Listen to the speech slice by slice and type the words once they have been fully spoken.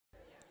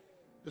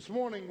This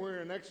morning we're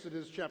in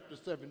Exodus chapter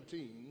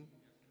 17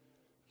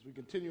 as we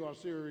continue our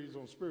series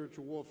on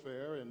spiritual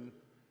warfare, and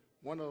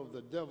one of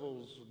the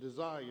devil's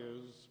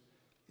desires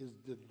is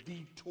to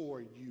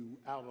detour you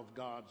out of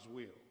God's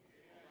will.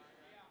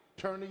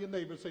 Turn to your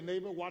neighbor and say,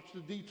 neighbor, watch the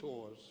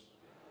detours.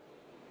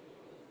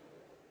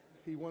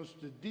 He wants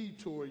to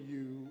detour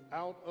you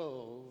out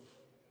of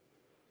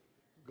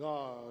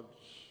God's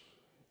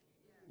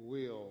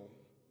will.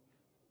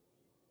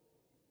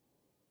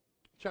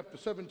 Chapter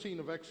 17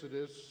 of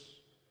Exodus,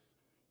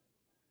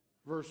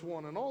 verse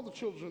 1, and all the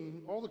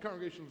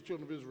congregation of the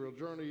children of Israel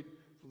journeyed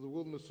through the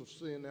wilderness of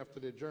sin after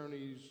their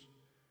journeys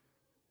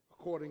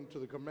according to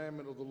the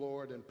commandment of the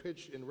Lord, and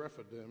pitched in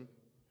Rephidim,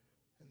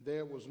 and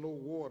there was no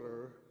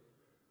water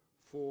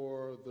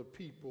for the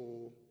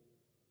people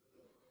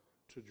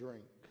to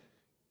drink.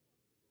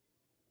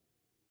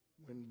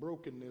 When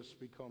brokenness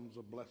becomes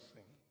a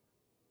blessing.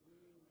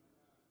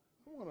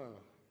 I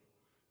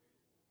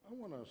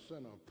want to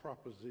send a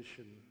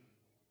proposition,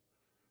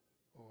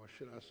 or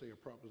should I say a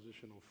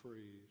propositional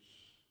phrase.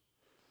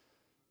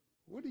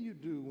 What do you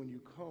do when you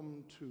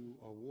come to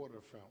a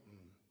water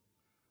fountain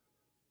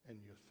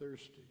and you're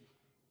thirsty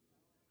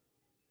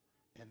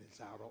and it's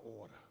out of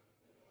order?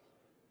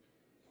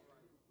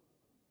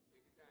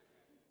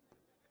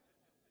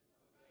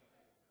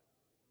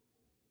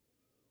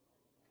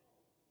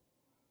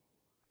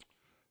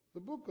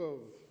 The book of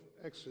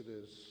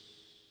Exodus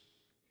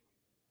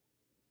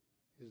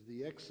is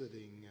the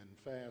exiting and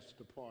fast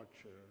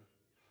departure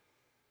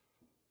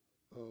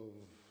of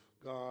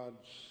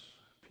God's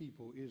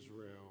people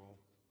Israel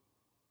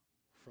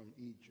from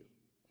Egypt.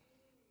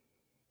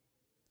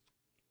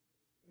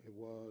 It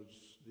was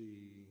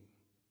the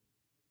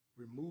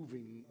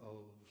removing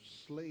of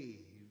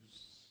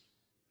slaves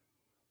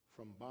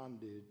from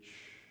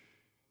bondage,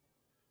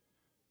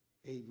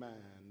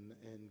 amen,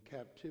 and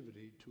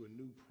captivity to a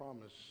new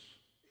promised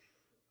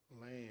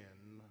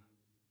land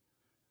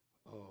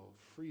of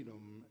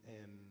freedom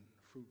and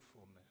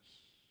fruitfulness.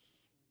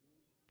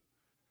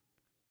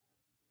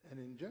 And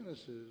in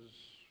Genesis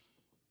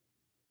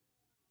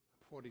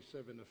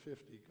 47 to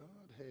 50,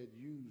 God had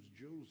used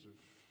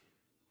Joseph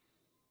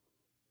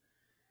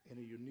in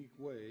a unique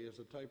way as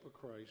a type of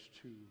Christ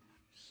to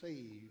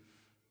save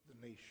the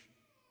nation.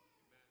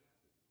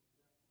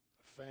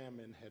 A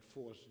famine had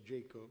forced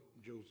Jacob,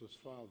 Joseph's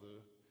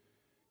father,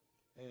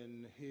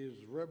 and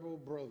his rebel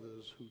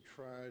brothers who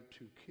tried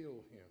to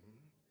kill him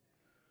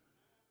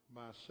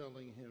by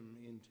selling him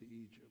into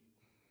Egypt.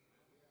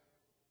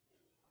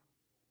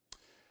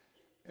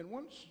 And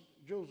once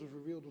Joseph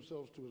revealed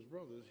himself to his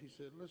brothers, he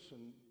said,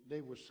 listen,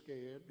 they were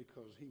scared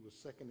because he was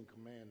second in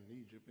command in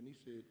Egypt. And he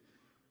said,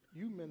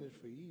 you meant it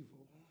for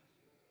evil,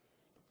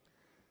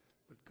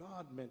 but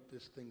God meant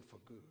this thing for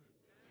good,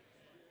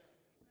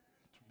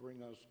 to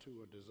bring us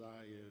to a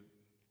desired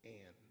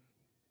end.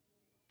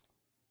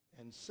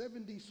 And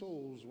 70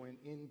 souls went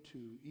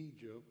into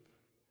Egypt,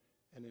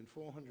 and in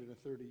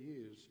 430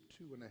 years,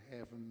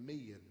 2.5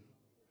 million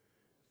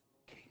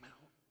came out.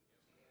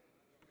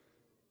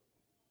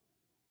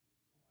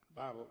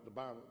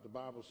 The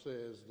Bible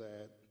says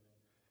that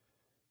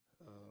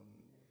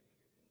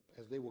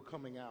as they were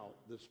coming out,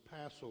 this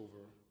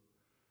Passover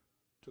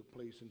took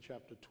place in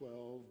chapter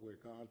 12, where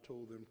God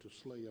told them to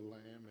slay a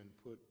lamb and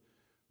put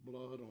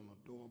blood on a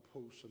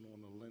doorpost and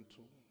on a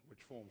lintel,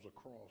 which forms a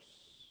cross.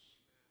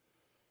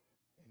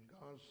 And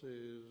God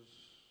says,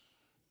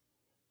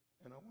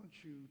 and I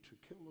want you to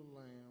kill a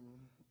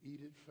lamb,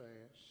 eat it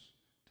fast,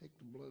 take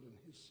the blood and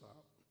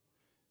hyssop.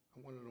 I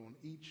want it on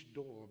each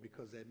door,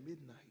 because at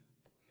midnight,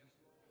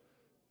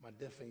 my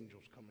death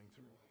angel's coming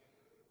through.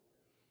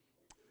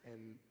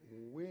 And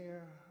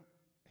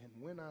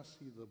when I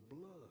see the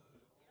blood,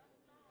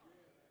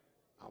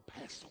 I'll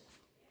pass over.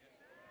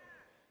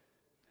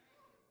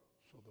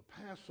 So the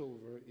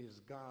Passover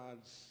is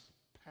God's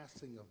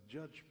passing of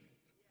judgment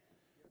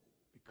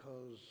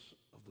because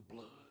of the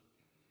blood.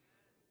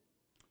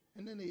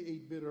 And then they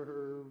ate bitter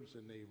herbs,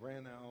 and they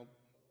ran out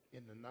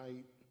in the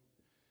night,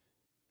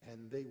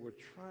 and they were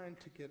trying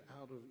to get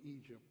out of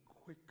Egypt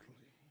quickly.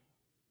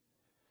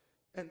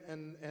 And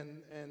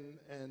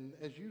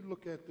as you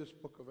look at this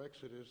book of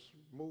Exodus,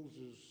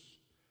 Moses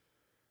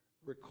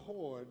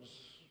records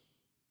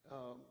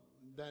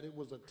that it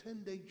was a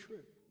 10-day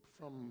trip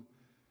from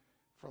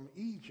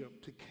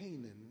Egypt to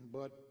Canaan,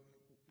 but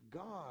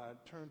God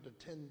turned the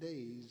 10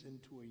 days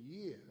into a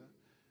year,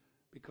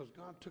 because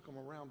God took them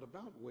a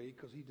roundabout way,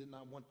 because he did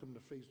not want them to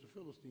face the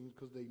Philistines,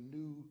 because they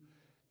knew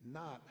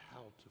not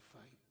how to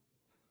fight.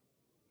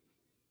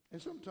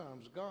 And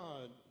sometimes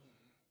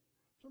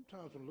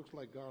when it looks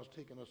like God's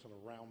taking us in a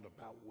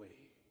roundabout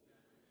way,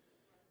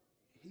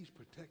 he's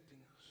protecting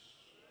us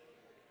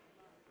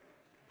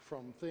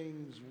from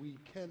things we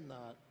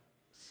cannot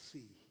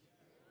see.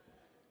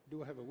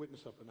 Do I have a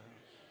witness up in the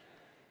house?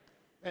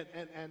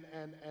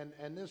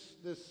 And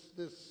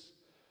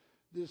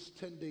this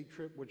 10-day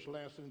trip, which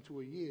lasted into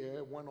a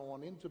year, went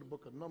on into the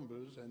book of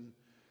Numbers, and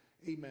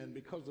amen,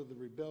 because of the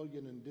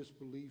rebellion and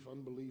disbelief,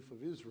 unbelief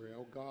of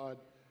Israel, God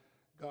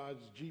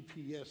God's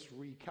GPS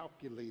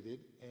recalculated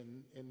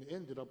and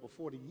ended up a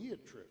 40-year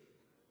trip,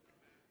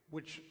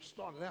 which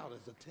started out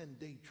as a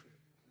 10-day trip.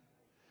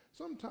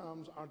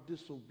 Sometimes our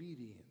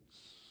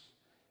disobedience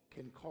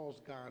can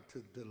cause God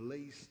to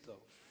delay stuff.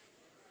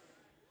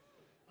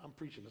 I'm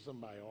preaching to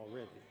somebody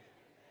already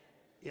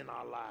in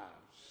our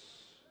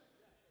lives.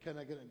 Can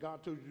I get it?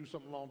 God told you to do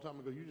something a long time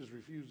ago. You just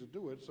refuse to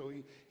do it, so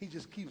he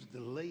just keeps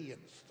delaying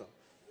stuff.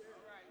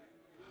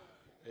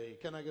 Hey,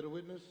 can I get a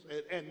witness?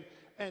 And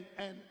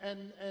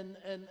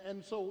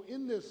so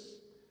in this,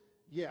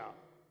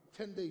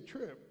 10-day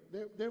trip,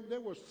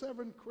 there were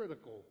 7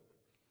 critical,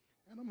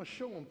 and I'm going to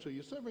show them to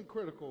you, 7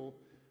 critical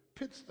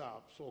pit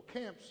stops or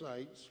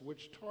campsites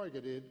which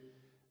targeted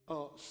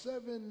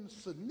 7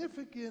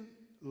 significant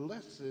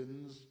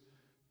lessons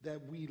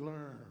that we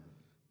learn.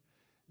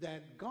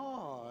 That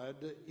God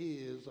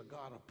is a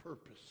God of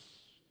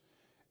purpose.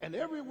 And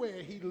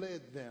everywhere he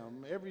led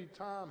them, every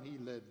time he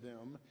led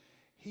them,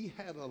 he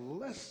had a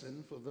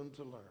lesson for them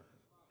to learn.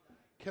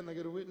 Can I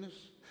get a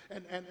witness?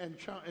 And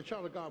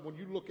child of God, when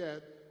you look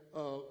at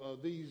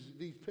these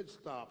pit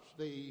stops,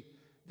 they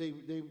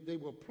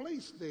were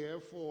placed there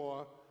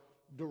for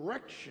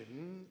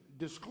direction,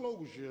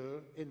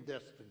 disclosure, and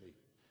destiny.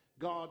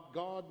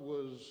 God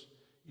was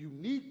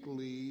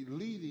uniquely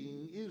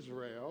leading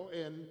Israel,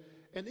 and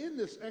in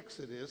this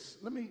Exodus,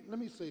 let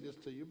me say this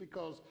to you,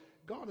 because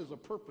God is a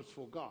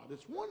purposeful God.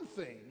 It's one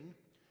thing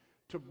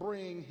to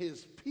bring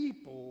his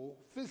people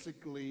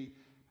physically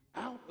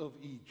out of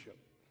Egypt,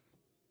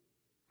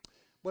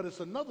 but it's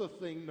another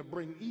thing to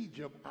bring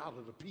Egypt out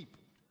of the people.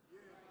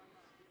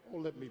 Oh,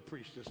 let me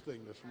preach this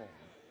thing this morning.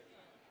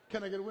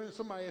 Can I get a witness?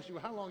 Somebody asked you,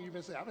 how long you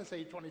been saved? I've been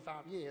saved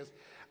 25 years.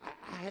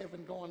 I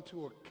haven't gone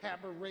to a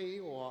cabaret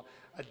or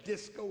a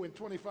disco in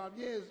 25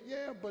 years.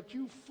 Yeah, but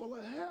you full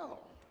of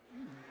hell.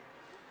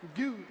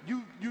 You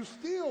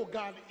still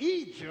got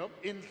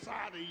Egypt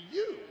inside of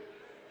you.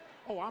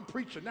 Oh, I'm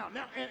preaching now.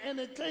 And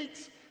it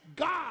takes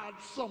God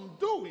some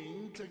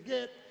doing to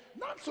get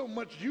not so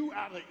much you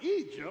out of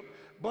Egypt,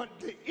 but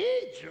the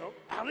Egypt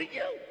out of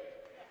you.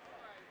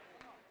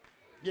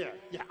 Yeah,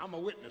 I'm a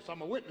witness.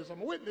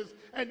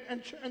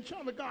 And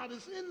child of God,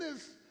 is in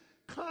this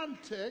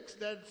context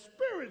that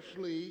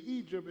spiritually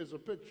Egypt is a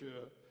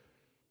picture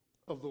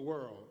of the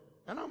world.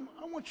 And I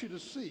want you to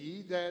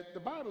see that the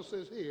Bible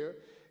says here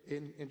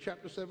in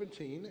chapter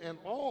 17, and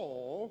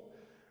all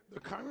the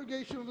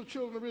congregation of the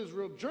children of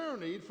Israel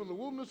journeyed from the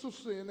wilderness of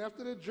sin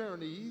after their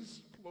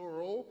journeys,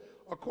 plural,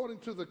 according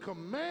to the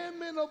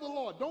commandment of the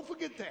Lord. Don't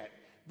forget that.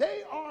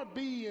 They are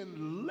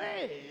being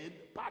led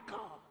by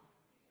God.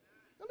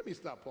 Now, let me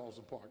stop, pause,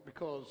 and park,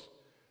 because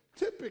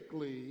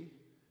typically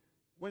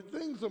when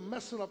things are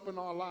messing up in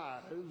our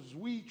lives,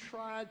 we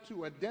try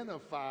to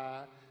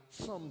identify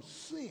some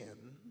sin,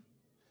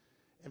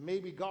 and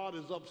maybe God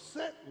is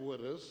upset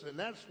with us, and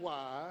that's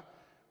why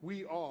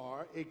we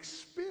are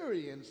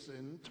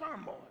experiencing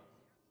turmoil.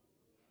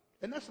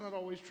 And that's not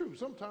always true.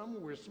 Sometimes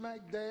we're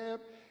smack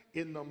dab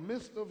in the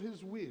midst of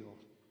his will.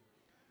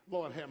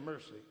 Lord have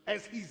mercy.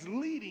 As he's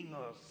leading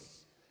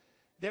us,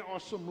 there are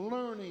some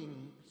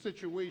learning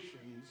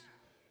situations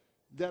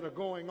that are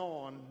going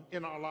on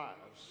in our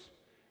lives.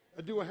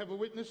 Do I have a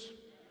witness?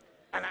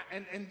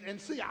 And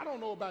see, I don't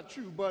know about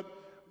you, but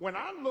when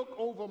I look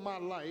over my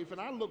life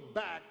and I look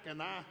back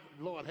and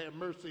Lord have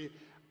mercy,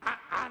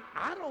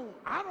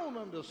 I don't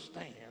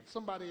understand.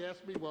 Somebody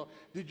asked me, well,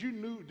 did you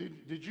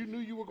knew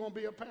you were going to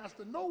be a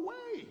pastor? No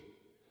way.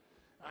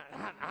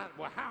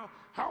 Well,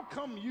 how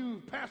come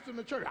you pastoring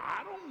the church?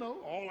 I don't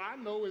know. All I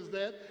know is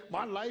that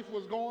my life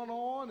was going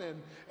on,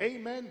 and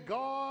amen,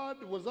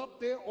 God was up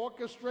there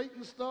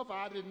orchestrating stuff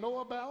I didn't know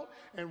about,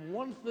 and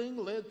one thing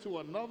led to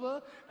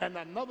another, and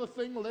another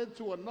thing led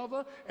to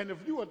another. And if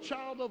you're a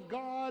child of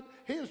God,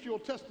 here's your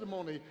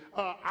testimony.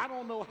 I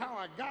don't know how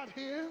I got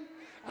here.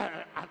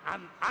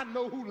 I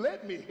know who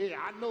led me here.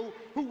 I know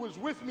who was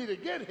with me to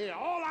get here.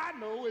 All I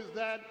know is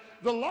that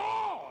the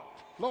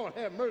Lord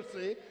have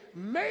mercy,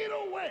 made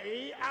a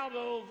way out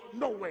of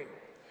no way.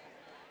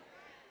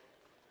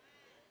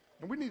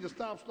 And we need to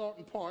stop, start,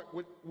 and park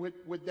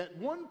with that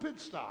one pit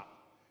stop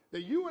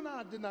that you and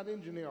I did not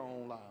engineer our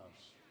own lives.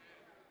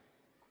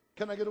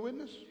 Can I get a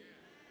witness?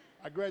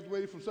 I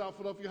graduated from South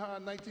Philadelphia High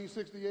in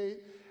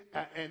 1968,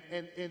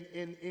 and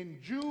in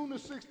June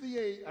of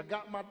 68, I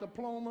got my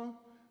diploma,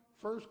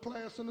 first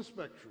class in the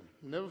spectrum.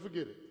 Never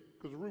forget it,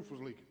 because the roof was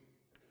leaking.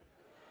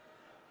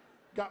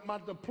 Got my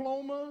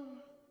diploma,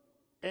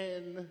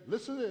 and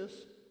listen to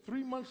this,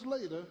 3 months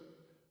later,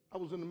 I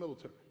was in the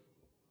military.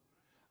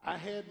 I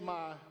had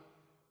my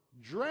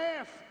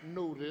draft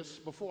notice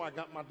before I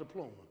got my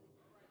diploma.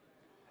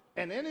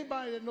 And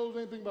anybody that knows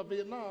anything about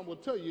Vietnam will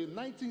tell you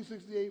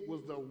 1968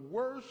 was the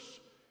worst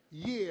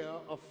year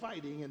of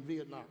fighting in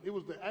Vietnam. It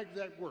was the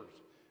exact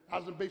worst. I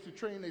was in basic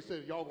training. They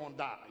said, y'all gonna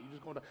die. You're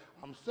just gonna die.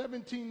 I'm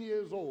 17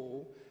 years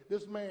old.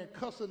 This man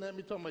cussing at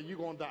me talking about, you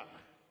gonna die.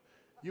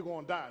 You're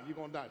going to die. You're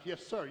going to die.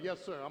 Yes, sir.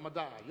 Yes, sir. I'm going to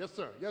die. Yes,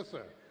 sir. Yes,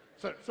 sir.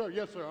 Sir,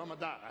 yes, sir. I'm going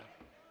to die.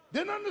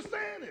 Didn't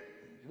understand it.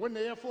 When the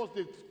Air Force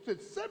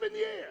did 7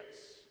 years.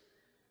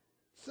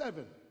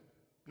 7.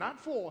 not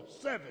 4,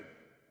 7.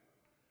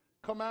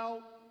 Come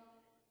out,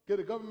 get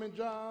a government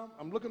job.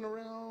 I'm looking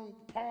around,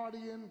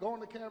 partying,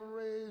 going to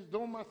cabarets,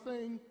 doing my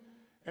thing.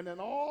 And then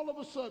all of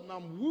a sudden,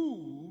 I'm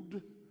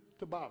wooed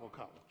to Bible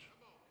college.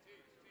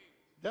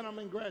 Then I'm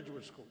in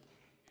graduate school.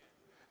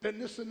 Then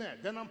this and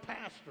that. Then I'm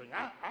pastoring.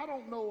 I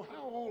don't know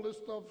how all this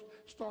stuff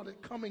started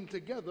coming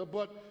together,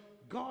 but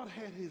God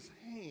had his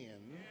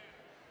hand.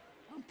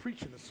 I'm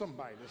preaching to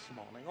somebody this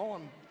morning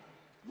on,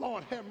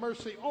 Lord have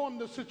mercy, on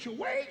the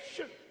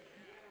situation.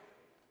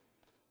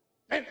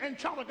 And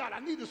child of God, I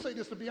need to say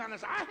this to be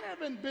honest. I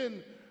haven't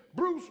been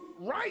Bruce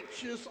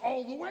righteous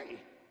all the way.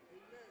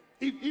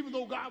 Even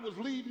though God was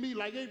leading me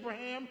like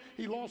Abraham,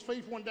 he lost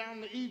faith, went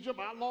down to Egypt.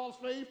 I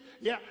lost faith.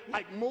 Yeah,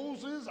 like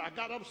Moses, I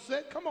got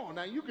upset. Come on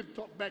now, you can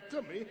talk back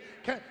to me.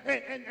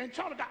 And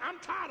child of God, I'm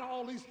tired of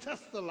all these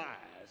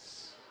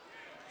lies.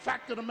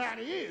 Fact of the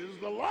matter is,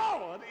 the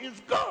Lord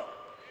is good.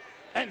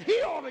 And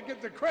he ought to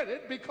get the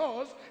credit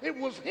because it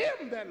was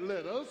him that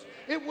led us.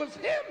 It was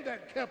him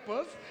that kept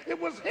us. It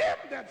was him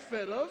that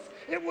fed us.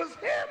 It was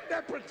him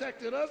that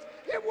protected us.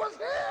 It was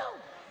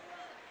him.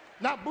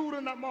 Not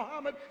Buddha, not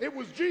Muhammad. It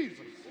was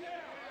Jesus.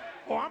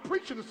 Oh, I'm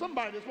preaching to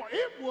somebody this morning.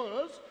 It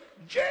was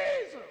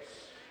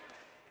Jesus.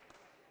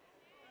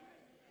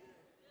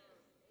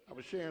 I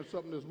was sharing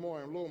something this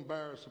morning I'm a little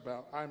embarrassed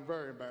about. I'm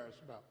very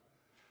embarrassed about.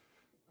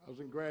 I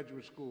was in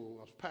graduate school.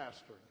 I was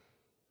pastoring,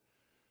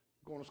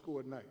 going to school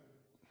at night.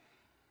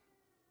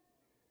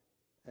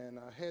 And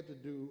I had to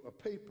do a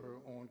paper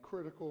on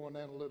critical and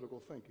analytical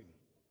thinking.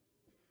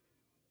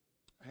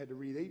 I had to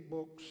read 8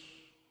 books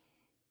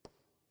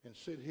and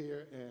sit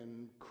here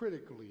and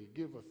critically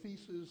give a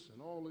thesis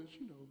and all this,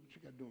 you know, what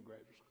you got to do in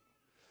graduate school.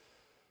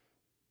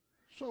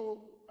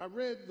 So I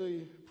read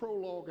the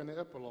prologue and the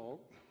epilogue.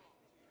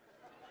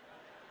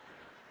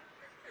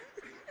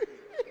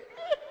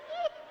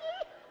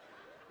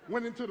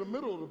 Went into the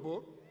middle of the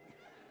book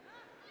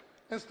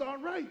and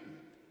started writing.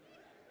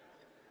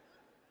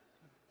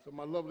 So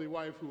my lovely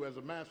wife, who has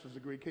a master's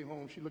degree, came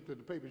home. She looked at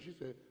the paper. She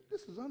said,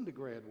 "This is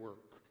undergrad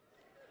work.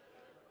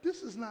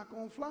 This is not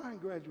going to fly in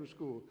graduate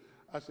school."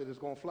 I said, "It's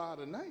going to fly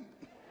tonight."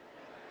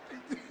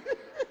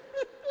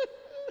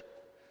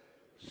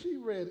 She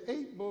read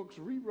 8 books,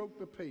 rewrote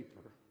the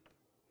paper.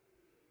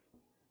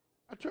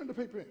 I turned the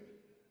paper in.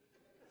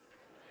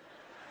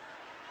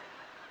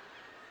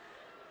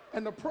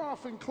 And the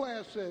prof in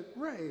class said,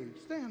 "Ray,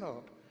 stand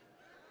up.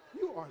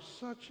 You are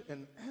such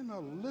an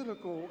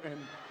analytical,"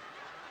 and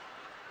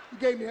he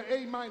gave me an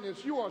A-.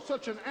 "You are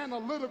such an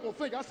analytical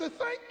thinker." I said,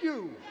 "Thank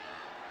you."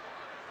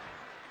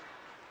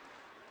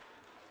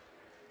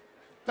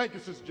 Thank you,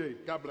 Sister J.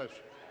 God bless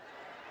you.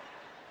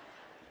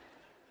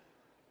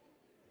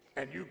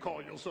 And you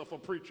call yourself a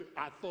preacher?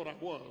 I thought I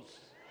was.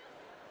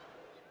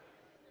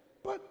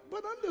 But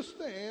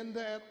understand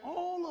that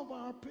all of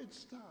our pit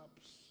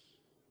stops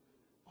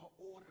are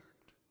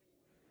ordered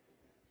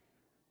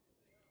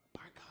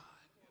by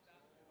God.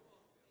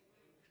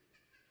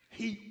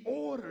 He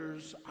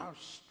orders our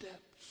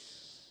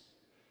steps.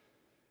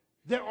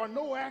 There are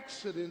no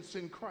accidents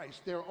in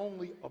Christ. There are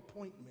only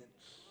appointments.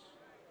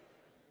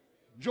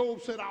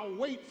 Job said, "I'll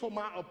wait for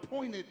my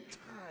appointed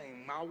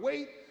time. I'll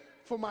wait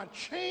for my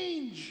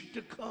change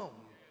to come."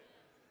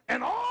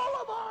 And all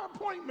of our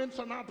appointments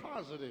are not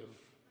positive.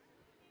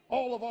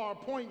 All of our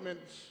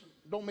appointments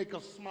don't make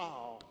us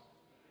smile.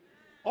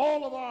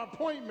 All of our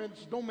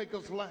appointments don't make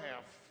us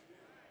laugh.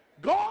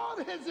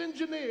 God has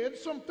engineered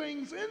some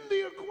things in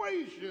the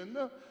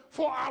equation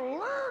for our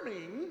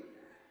learning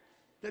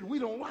that we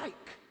don't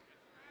like.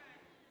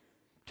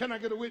 Can I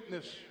get a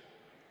witness?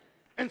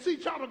 And see,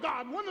 child of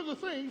God, one of the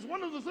things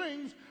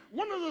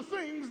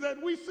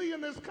that we see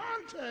in this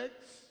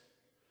context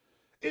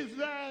is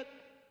that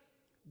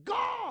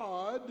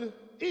God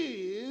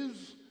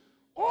is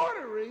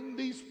ordering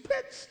these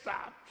pit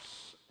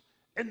stops,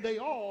 and they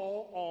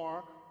all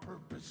are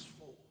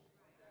purposeful.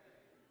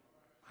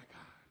 My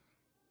God.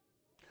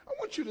 I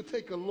want you to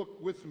take a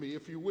look with me,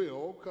 if you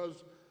will,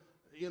 because,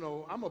 you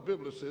know, I'm a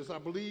biblicist. I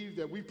believe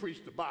that we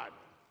preach the Bible.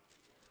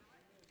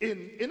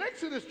 In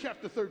Exodus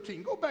chapter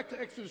 13, go back to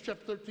Exodus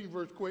chapter 13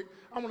 verse quick.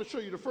 I want to show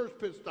you the first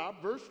pit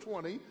stop, verse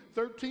 20,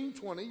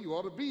 13:20. You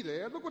ought to be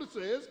there. Look what it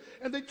says.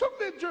 And they took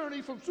their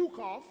journey from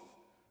Sukkoth.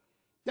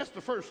 That's the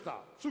first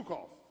stop,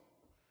 Sukkoth.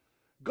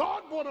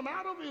 God brought them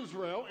out of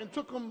Israel and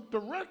took them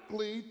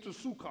directly to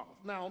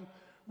Sukkoth. Now,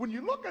 when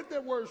you look at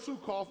that word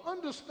Sukkoth,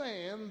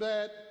 understand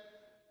that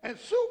at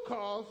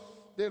Sukkoth,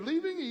 they're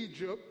leaving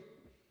Egypt,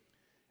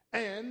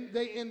 and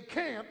they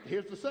encamped,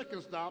 here's the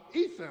second stop,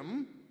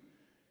 Etham,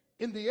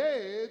 on the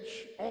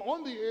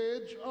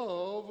edge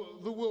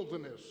of the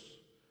wilderness.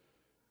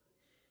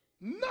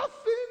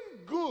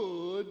 Nothing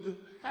good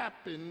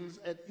happens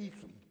at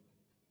Etham.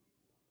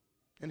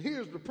 And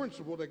here's the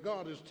principle that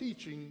God is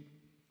teaching.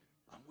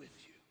 I'm with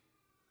you.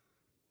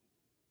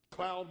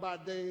 Cloud by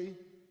day,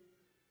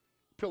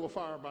 pillar of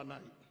fire by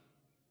night.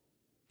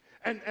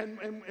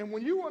 And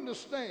when you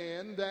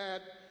understand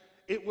that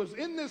it was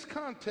in this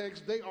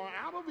context, they are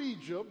out of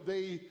Egypt,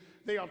 they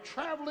They are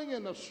traveling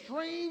in a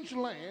strange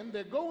land.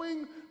 They're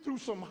going through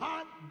some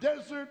hot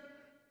desert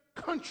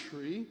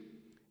country.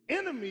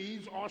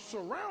 Enemies are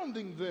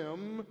surrounding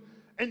them,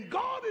 and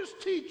God is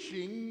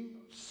teaching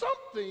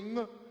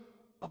something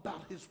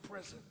about his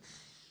presence.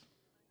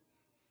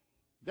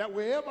 That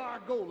wherever I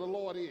go, the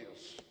Lord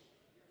is.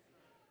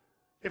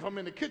 If I'm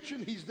in the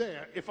kitchen, he's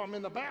there. If I'm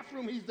in the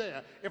bathroom, he's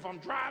there. If I'm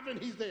driving,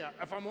 he's there.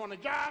 If I'm on a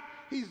job,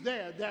 he's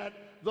there. That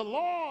the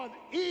Lord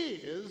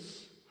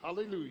is,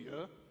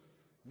 hallelujah,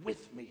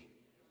 with me.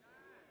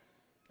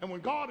 And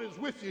when God is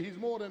with you, he's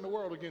more than the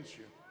world against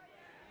you.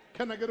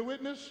 Can I get a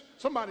witness?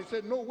 Somebody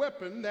said, no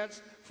weapon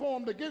that's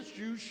formed against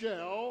you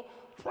shall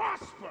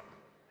prosper.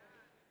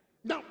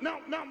 Now,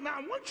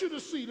 I want you to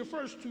see the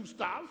first two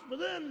stops, but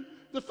then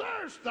the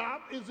third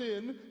stop is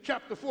in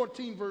chapter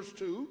 14, verse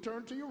 2.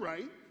 Turn to your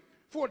right.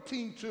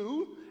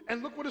 14:2,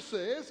 and look what it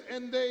says.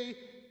 And they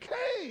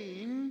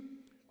came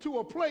to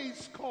a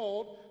place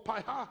called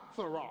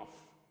Pi-hahiroth,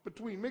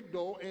 between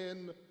Migdol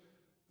and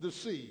the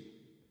sea.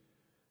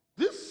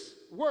 This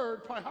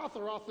word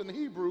Pi-hahiroth in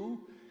Hebrew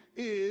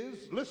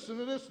is, listen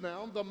to this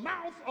now, the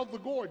mouth of the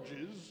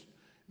gorges,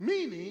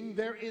 meaning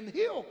they're in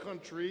hill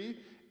country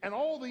and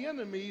all the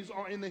enemies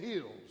are in the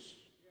hills,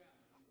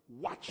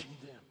 watching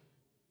them.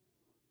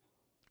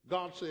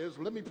 God says,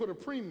 let me put a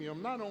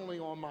premium not only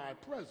on my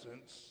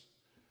presence,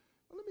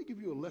 but let me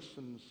give you a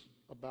lessons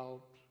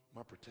about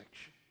my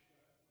protection.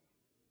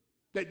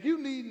 That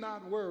you need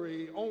not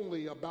worry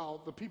only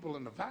about the people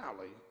in the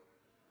valley.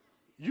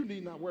 You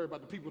need not worry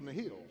about the people in the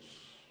hills.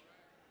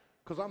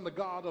 Because I'm the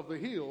God of the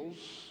hills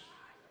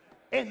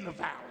and the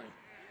valley.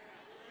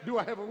 Do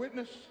I have a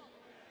witness?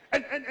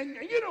 And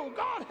you know,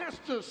 God has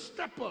to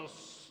step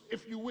us,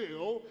 if you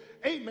will,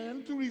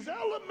 amen, through these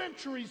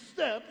elementary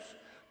steps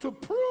to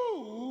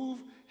prove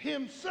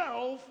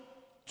himself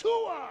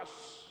to us.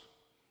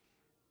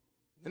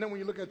 And then when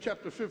you look at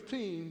chapter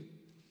 15,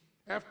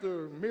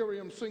 after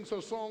Miriam sings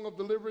her song of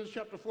deliverance,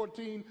 chapter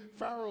 14,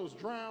 Pharaoh's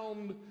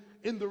drowned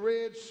in the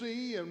Red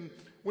Sea. And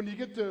when you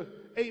get to,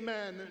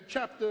 amen,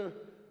 chapter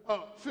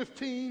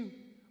 15,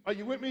 are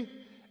you with me?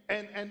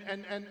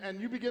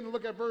 And you begin to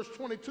look at verse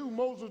 22.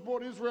 Moses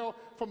brought Israel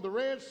from the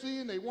Red Sea,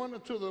 and they went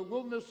into the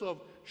wilderness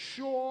of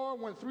Shur,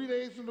 went 3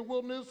 days in the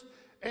wilderness,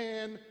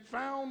 and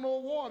found no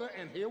water.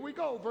 And here we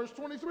go, verse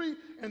 23.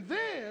 And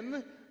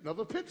then,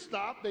 another pit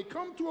stop, they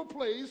come to a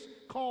place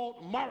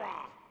called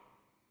Marah.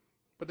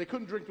 But they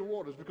couldn't drink the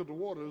waters because the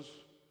waters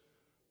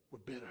were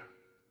bitter.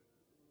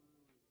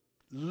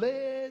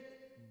 Led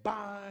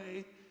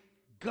by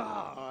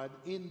God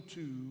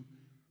into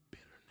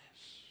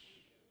bitterness.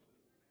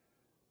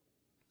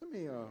 Let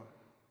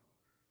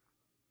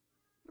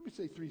me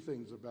say three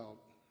things about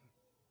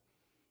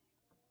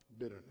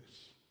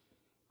bitterness.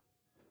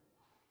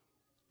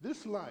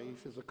 This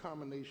life is a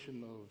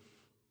combination of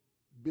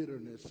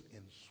bitterness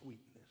and sweetness.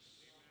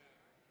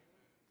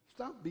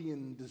 Stop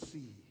being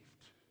deceived.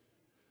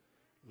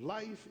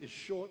 Life is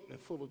short and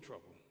full of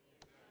trouble.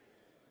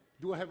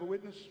 Do I have a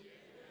witness?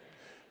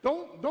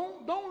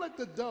 Don't let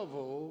the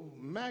devil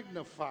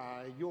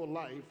magnify your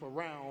life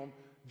around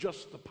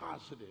just the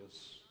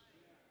positives.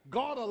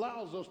 God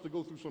allows us to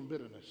go through some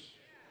bitterness.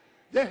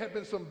 There have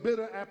been some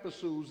bitter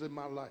episodes in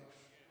my life.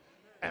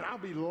 And I'll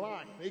be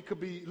lying. It could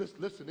be,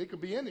 listen, it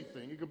could be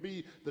anything. It could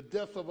be the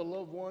death of a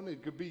loved one.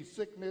 It could be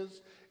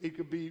sickness. It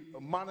could be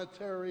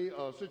monetary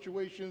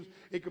situations.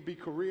 It could be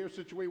career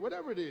situation.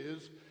 Whatever it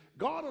is,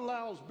 God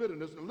allows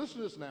bitterness. And listen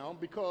to this now,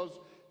 because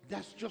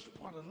that's just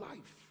part of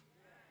life.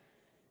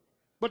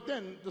 But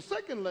then the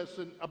second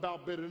lesson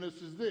about bitterness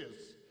is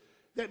this,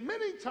 that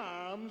many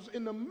times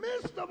in the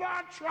midst of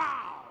our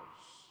trials,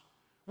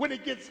 when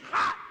it gets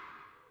hot,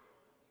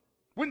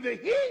 when the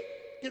heat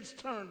gets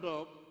turned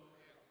up,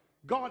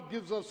 God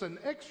gives us an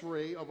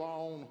x-ray of our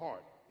own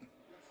heart.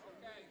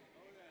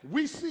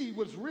 We see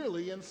what's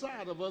really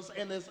inside of us,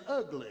 and it's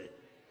ugly.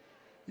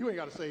 You ain't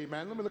got to say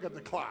amen. Let me look at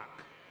the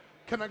clock.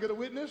 Can I get a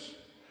witness?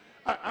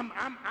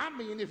 I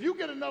mean, if you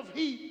get enough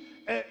heat,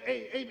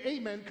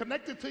 amen,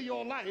 connected to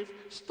your life,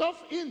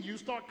 stuff in you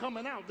start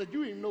coming out that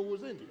you didn't know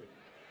was in you.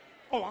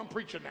 Oh, I'm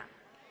preaching now.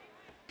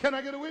 Can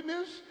I get a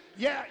witness?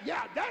 Yeah,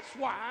 that's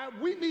why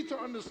we need to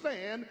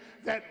understand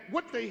that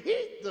what the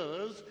heat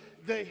does,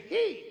 the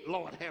heat,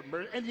 Lord have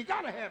mercy, and you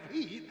got to have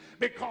heat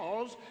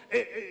because,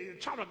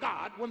 child of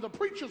God, when the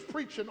preacher's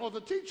preaching or the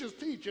teacher's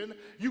teaching,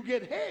 you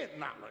get head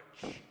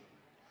knowledge.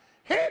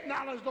 Head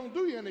knowledge don't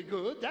do you any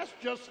good. That's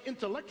just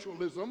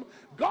intellectualism.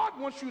 God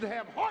wants you to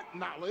have heart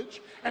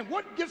knowledge, and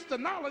what gets the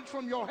knowledge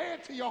from your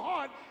head to your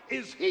heart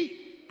is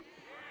heat.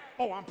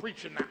 Oh, I'm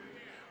preaching now.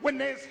 When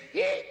there's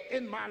heat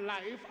in my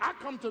life, I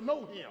come to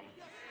know him.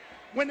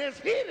 When there's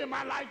heat in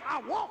my life,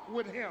 I walk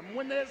with him.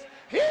 When there's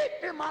heat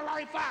in my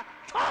life, I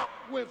talk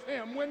with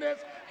him. When there's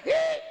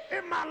heat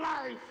in my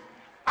life,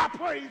 I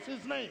praise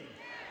his name.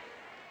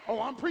 Oh,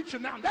 I'm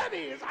preaching now. That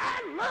is,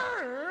 I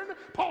learn,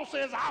 Paul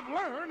says, I've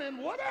learned in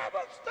whatever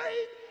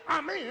state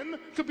I'm in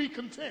to be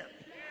content.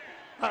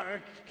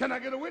 Can I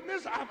get a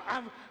witness?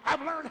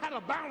 I've learned how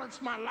to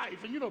balance my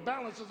life. And you know,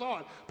 balance is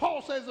hard.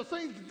 Paul says the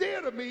things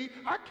dear to me,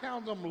 I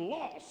count them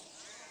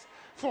loss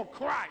for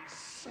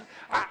Christ.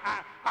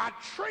 I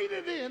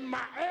traded in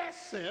my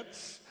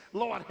assets,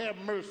 Lord have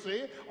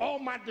mercy, all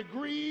my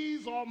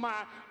degrees, all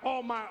my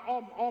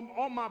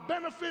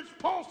benefits.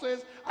 Paul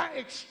says I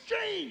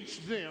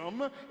exchanged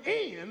them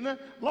in,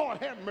 Lord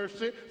have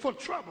mercy, for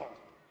trouble.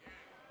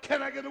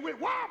 Can I get a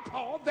witness? Why,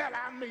 Paul? That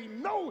I may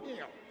know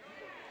him.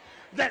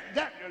 That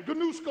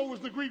gnosko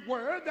is the Greek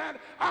word, that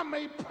I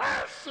may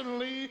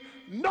personally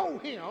know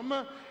him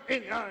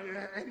in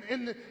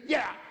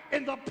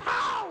the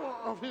power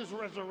of his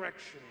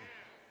resurrection,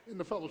 in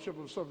the fellowship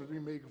of suffering, be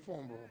made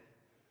conformable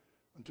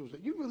unto his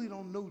death. You really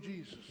don't know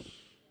Jesus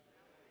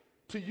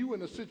till you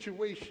in a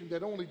situation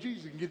that only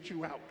Jesus can get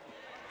you out.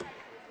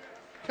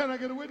 Can I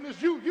get a witness?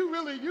 You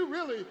really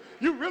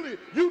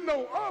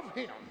know of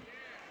him.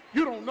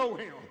 You don't know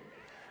him.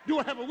 Do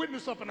I have a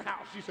witness up in the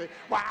house? You say,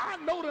 well, I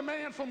know the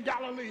man from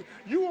Galilee.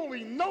 You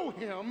only know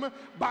him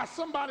by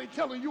somebody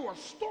telling you a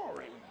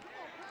story.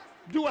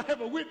 Do I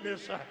have a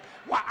witness?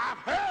 Well, I've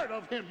heard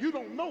of him. You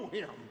don't know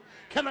him.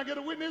 Can I get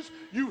a witness?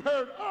 You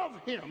heard of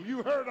him.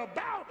 You heard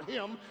about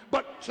him.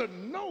 But to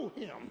know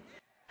him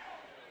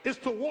is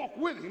to walk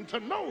with him. To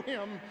know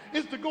him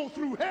is to go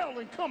through hell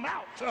and come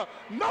out. To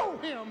know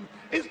him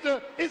is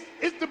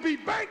to be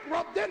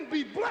bankrupt, then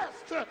be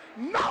blessed. To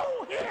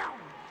know him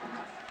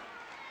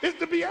is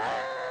to be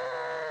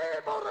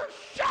able to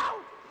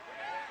shout,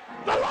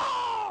 the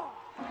Lord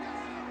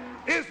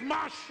is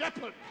my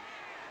shepherd.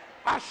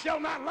 I shall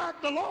not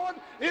lack. The Lord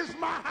is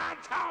my high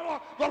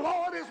tower. The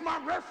Lord is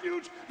my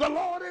refuge. The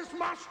Lord is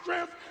my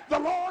strength. The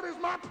Lord is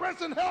my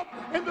present help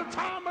in the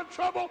time of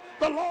trouble.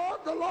 The Lord,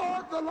 the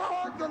Lord, the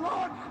Lord, the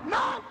Lord.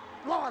 Now,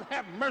 Lord,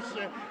 have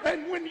mercy.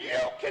 And when you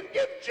can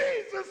give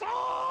Jesus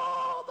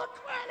all the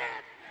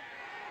credit,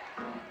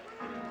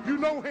 you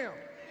know him.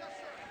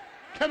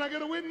 Can I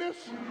get a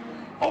witness?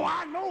 Oh,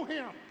 I know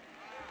him.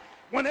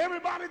 When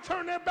everybody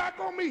turned their back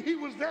on me, he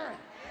was there.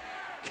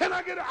 Can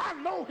I get it? I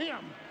know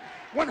him.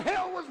 When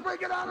hell was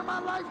breaking out of my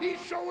life, he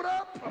showed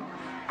up.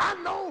 I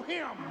know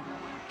him.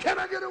 Can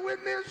I get a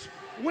witness?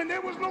 When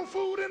there was no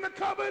food in the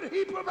cupboard,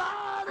 he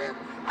provided.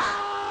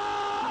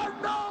 I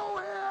know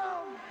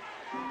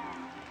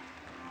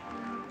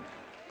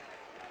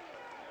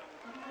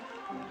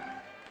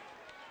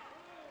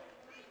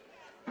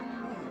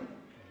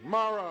him.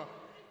 Mara.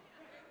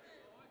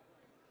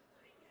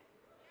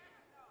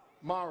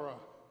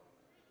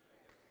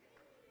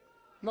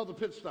 Another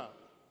pit stop.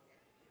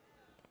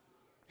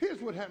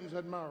 Here's what happens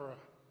at Mara.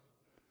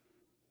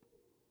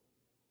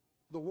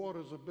 The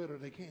waters are bitter.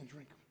 They can't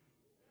drink them.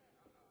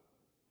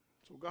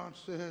 So God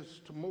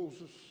says to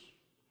Moses,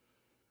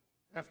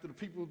 after the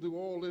people do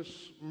all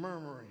this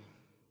murmuring,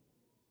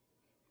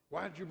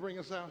 why did you bring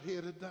us out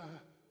here to die?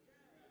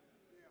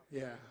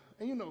 Yeah.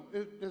 And you know,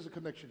 there's a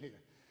connection here.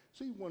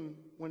 See, when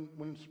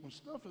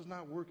stuff is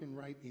not working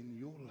right in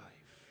your life,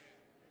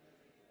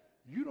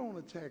 you don't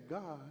attack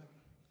God,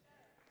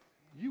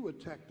 you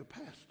attack the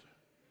pastor,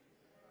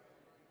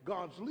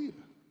 God's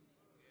leader.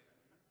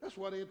 That's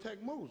why they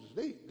attacked Moses.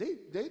 They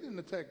didn't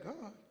attack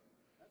God.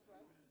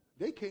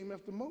 They came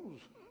after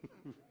Moses.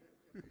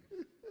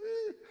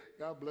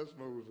 God bless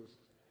Moses.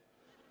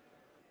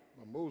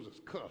 But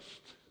Moses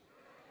cussed.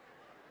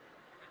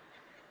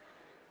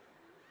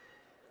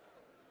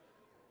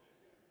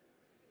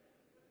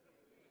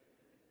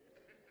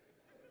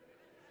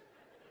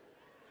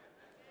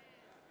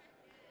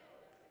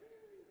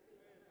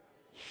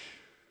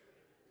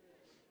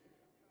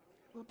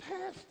 Well,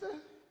 Pastor,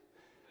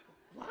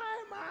 why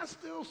am I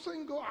still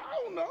single? I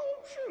don't know.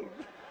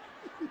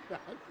 Shoot.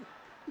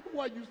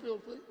 Why you still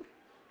single?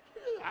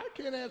 I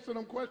can't answer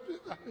them questions.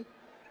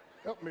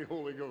 Help me,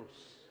 Holy Ghost.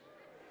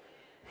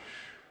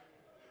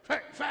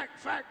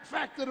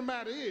 Fact of the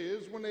matter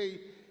is, when they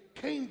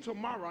came to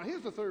Marah,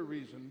 here's the third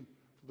reason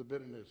for the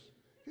bitterness.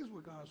 Here's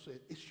what God said.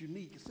 It's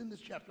unique. It's in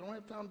this chapter. I don't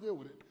have time to deal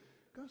with it.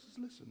 God says,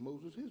 listen,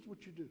 Moses, here's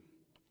what you do.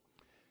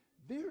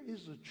 There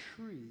is a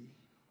tree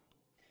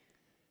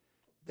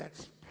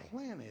that's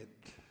planted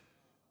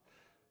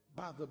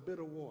by the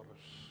bitter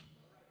waters.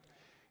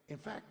 In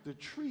fact, the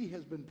tree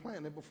has been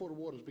planted before the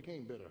waters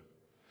became bitter.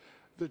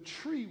 The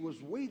tree was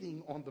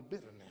waiting on the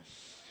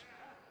bitterness.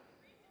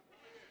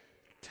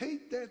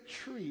 Take that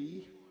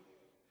tree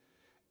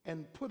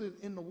and put it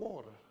in the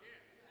water,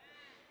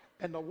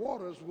 and the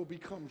waters will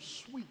become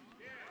sweet.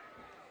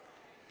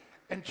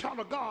 And child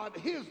of God,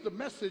 here's the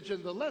message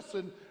and the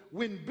lesson.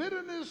 When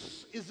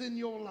bitterness is in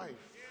your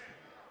life,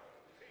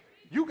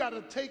 you got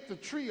to take the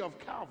tree of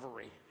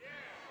Calvary.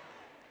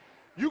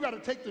 You got to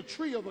take the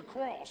tree of the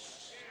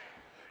cross.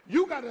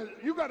 You got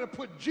to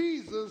put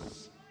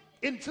Jesus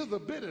into the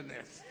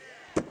bitterness.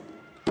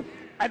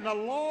 And the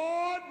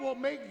Lord will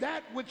make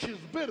that which is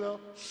bitter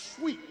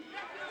sweet.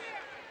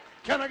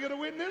 Can I get a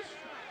witness?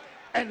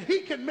 And he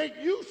can make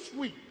you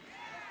sweet.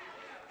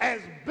 As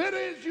bitter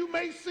as you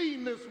may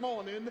seem this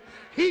morning,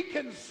 he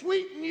can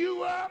sweeten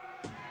you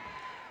up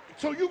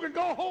so you can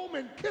go home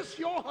and kiss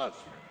your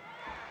husband.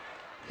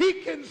 He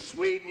can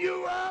sweeten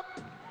you up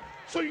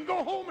so you can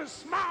go home and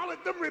smile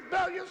at them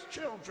rebellious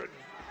children.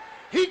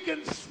 He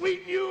can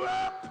sweeten you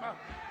up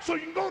so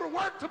you can go to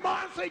work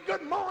tomorrow and say,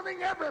 good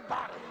morning,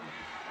 everybody.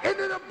 Isn't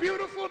it a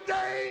beautiful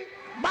day?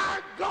 My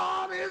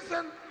God is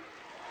an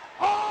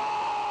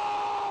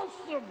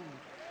awesome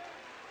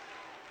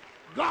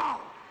God.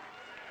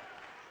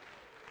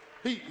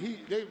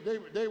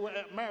 They were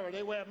at Marah.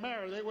 They were at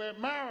Marah. They were at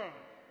Marah.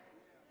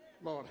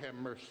 Lord have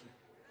mercy.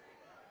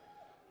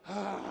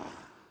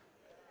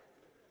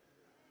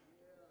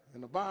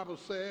 And the Bible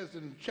says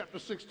in chapter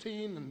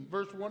 16 and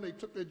verse 1, they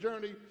took their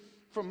journey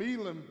from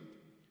Elim.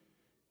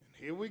 And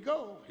here we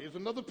go. Here's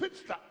another pit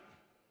stop.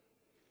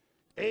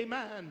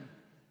 Amen.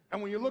 And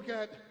when you look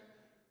at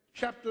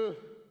chapter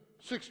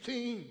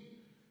 16,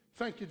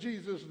 thank you,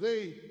 Jesus,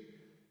 they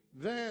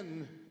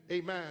then,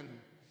 amen,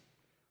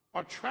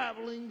 are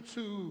traveling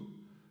to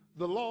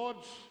the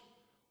Lord's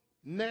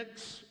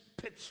next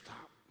pit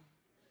stop.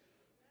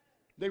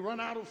 They run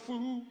out of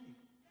food.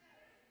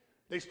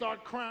 They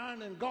start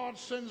crying, and God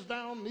sends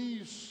down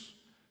these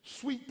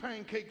sweet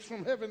pancakes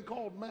from heaven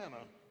called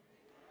manna.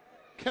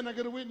 Can I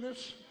get a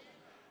witness?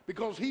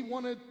 Because he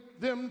wanted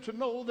them to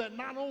know that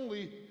not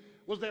only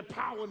was there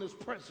power in his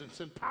presence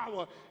and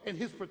power in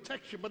his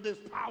protection, but there's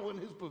power in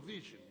his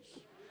provisions.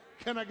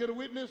 Can I get a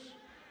witness?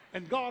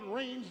 And God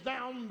rains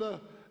down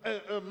the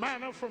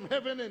manna from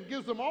heaven and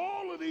gives them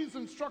all of these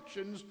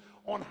instructions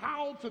on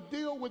how to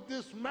deal with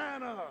this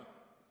manna.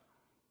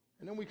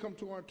 And then we come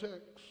to our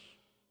text.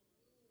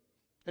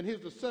 And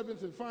here's the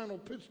seventh and final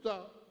pit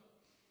stop.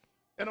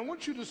 And I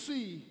want you to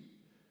see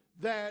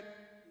that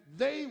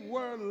they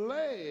were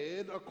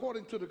led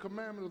according to the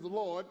commandment of the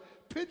Lord,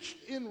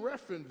 pitched in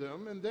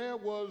Rephidim, and there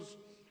was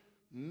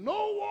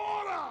no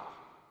water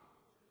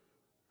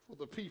for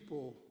the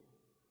people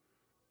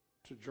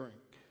to drink.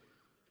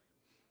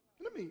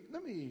 Let me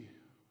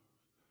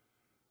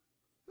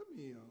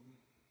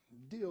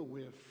deal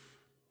with,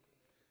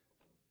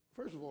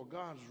 first of all,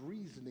 God's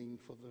reasoning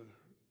for the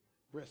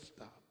rest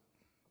stop.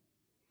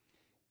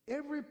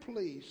 Every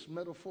place,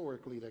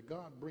 metaphorically, that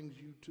God brings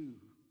you to,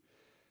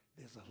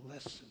 there's a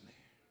lesson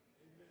there.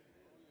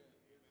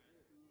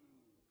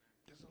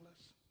 There's a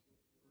lesson.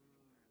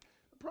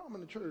 The problem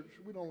in the church,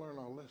 we don't learn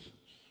our lessons.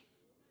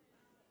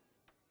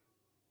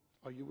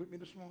 Are you with me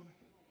this morning?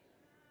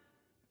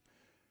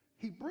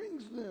 He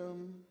brings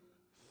them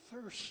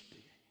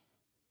thirsty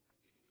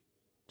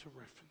to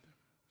Rephidim.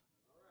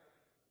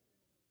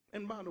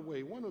 And by the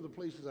way, one of the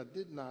places I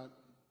did not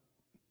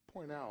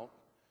point out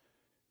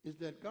is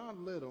that God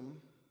led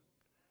them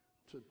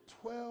to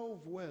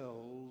 12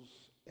 wells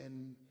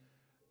and,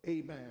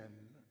 amen,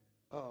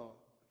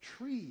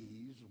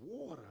 trees,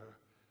 water,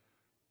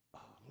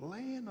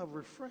 land of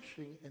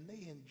refreshing, and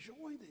they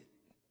enjoyed it.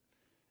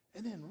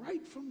 And then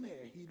right from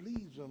there, he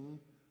leads them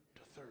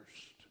to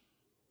thirst.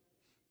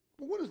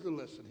 But what is the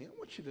lesson here? I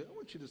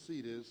want you to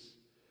see this,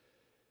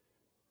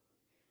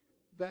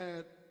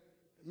 that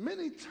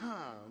many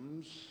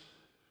times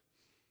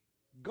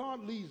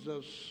God leads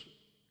us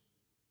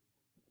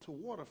to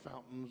water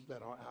fountains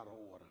that are out of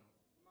order.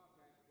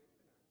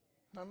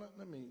 Now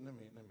let me deal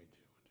with this.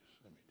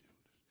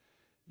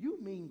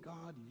 You mean,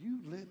 God, you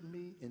led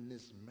me in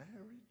this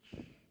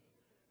marriage?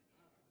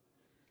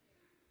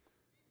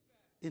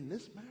 In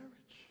this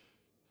marriage?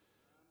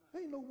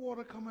 Ain't no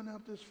water coming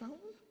out this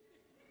fountain.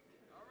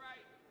 All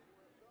right.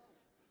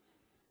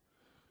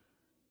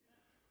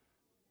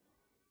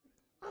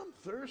 I'm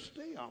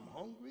thirsty, I'm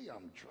hungry,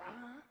 I'm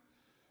dry.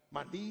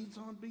 My needs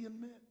aren't being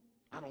met.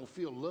 I don't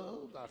feel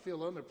loved. I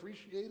feel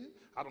unappreciated.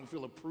 I don't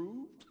feel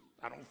approved.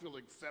 I don't feel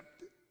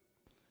accepted.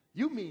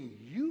 You mean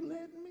you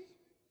led me?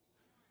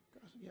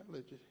 God said, yeah, I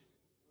led you.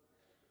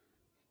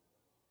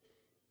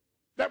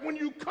 That when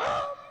you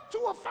come to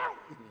a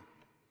fountain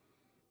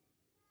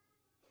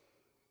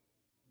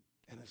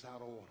and it's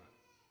out of order,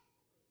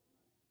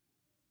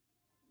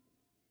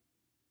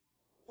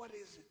 what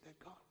is it that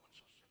God wants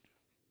us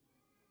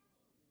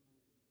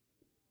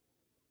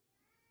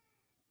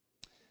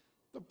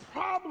to do? The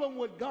problem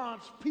with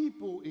God's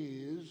people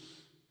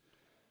is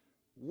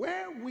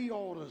where we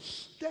ought to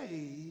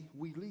stay,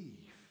 we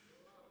leave.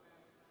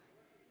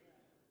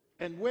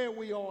 And where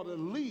we ought to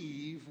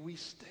leave, we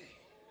stay.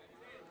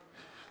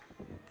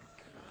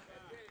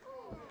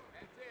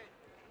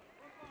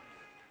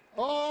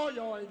 Oh,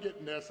 y'all ain't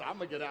getting this. I'm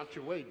going to get out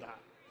your way, Doc.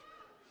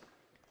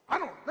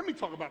 Let me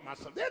talk about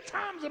myself. There are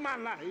times in my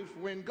life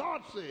when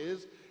God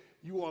says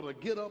you ought to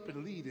get up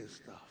and lead this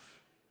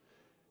stuff.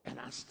 And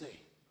I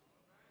stay.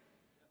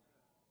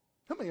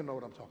 How many of you know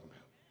what I'm talking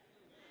about?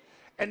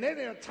 And then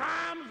there are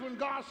times when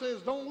God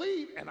says, don't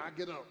leave, and I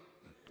get up.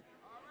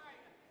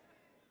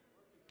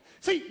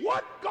 See,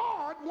 what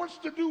God wants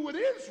to do with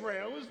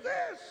Israel is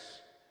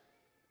this.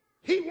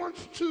 He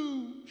wants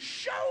to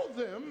show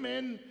them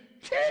and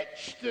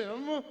teach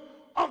them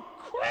a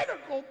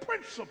critical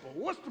principle.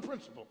 What's the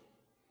principle?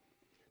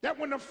 That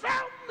when the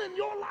fountain in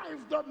your life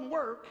doesn't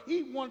work,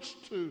 he wants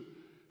to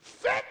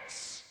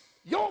fix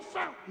your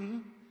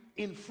fountain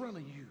in front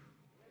of you.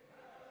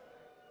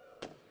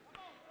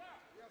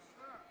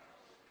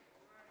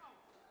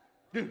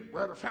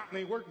 Well, the fountain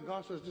ain't working.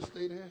 God says, just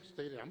stay there,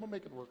 stay there. I'm going to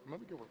make it work. I'm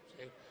going to make it work.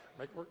 Stay,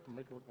 make it work,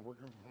 make it work, I'm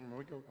working.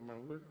 I'm going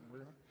to work.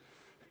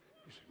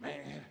 You say,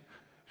 man,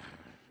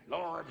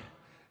 Lord,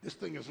 this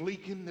thing is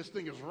leaking. This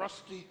thing is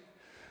rusty.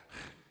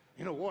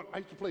 You know what? I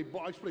used to play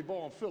ball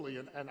in Philly,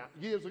 and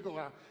years ago,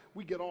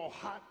 we get all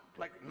hot,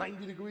 like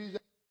 90 degrees.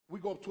 We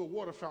go up to a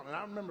water fountain, and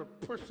I remember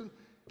pressing,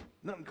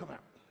 nothing come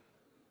out.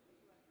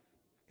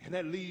 And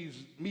that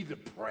leaves me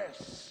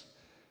depressed.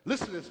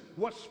 Listen to this.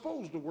 What's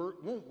supposed to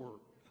work won't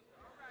work.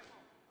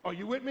 Are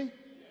you with me?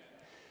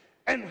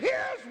 And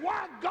here's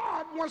why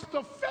God wants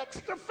to fix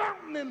the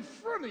fountain in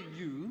front of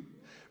you,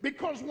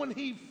 because when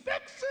he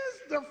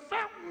fixes the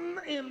fountain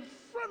in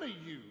front of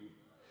you,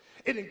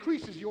 it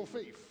increases your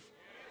faith.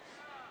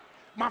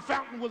 My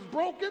fountain was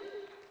broken.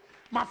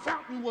 My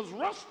fountain was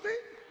rusty.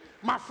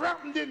 My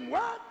fountain didn't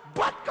work,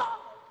 but God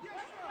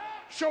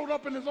showed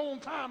up in his own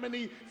time and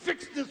he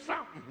fixed this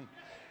fountain.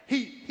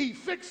 He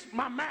fixed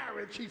my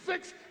marriage. He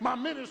fixed my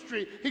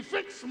ministry. He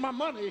fixed my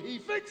money. He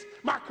fixed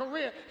my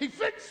career. He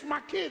fixed my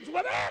kids.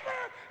 Whatever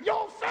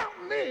your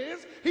fountain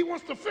is, he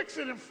wants to fix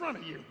it in front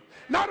of you.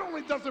 Not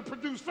only does it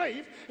produce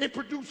faith, it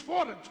produces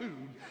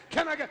fortitude.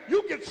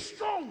 You get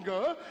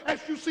stronger as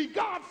you see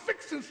God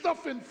fixing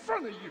stuff in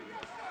front of you.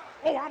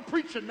 Oh, I'm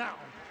preaching now.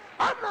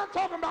 I'm not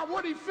talking about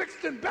what he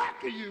fixed in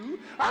back of you.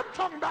 I'm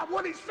talking about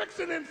what he's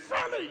fixing in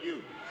front of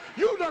you.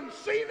 You done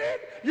seen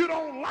it. You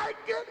don't like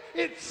it.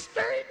 It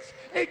stinks.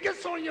 It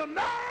gets on your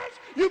nerves.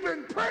 You've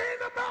been praying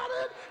about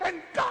it.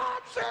 And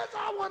God says,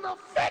 I want to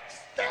fix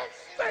this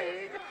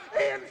thing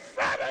in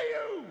front of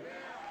you.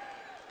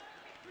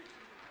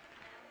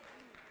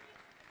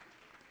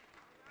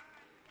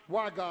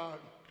 Why, God?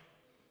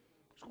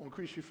 It's going to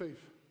increase your faith.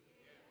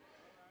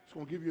 It's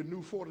going to give you a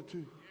new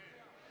fortitude.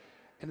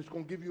 And it's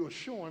going to give you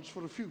assurance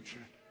for the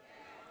future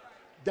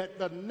that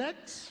the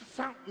next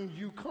fountain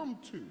you come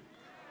to,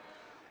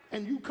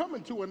 and you come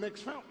into a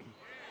next fountain,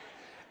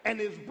 and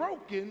it's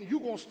broken,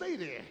 you're going to stay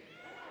there.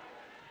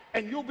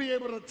 And you'll be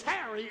able to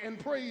tarry and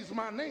praise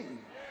my name,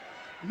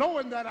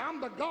 knowing that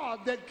I'm the God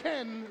that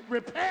can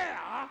repair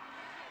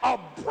a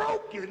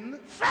broken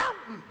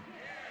fountain.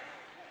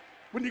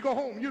 When you go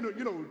home, you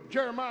know,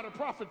 Jeremiah the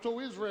prophet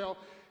told Israel,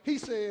 he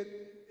said,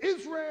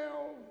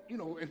 Israel,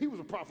 and he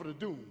was a prophet of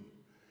doom.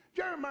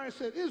 Jeremiah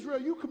said,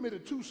 Israel, you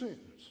committed two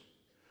sins.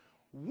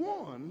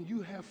 One,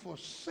 you have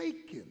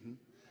forsaken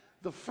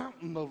the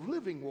fountain of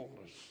living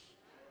waters,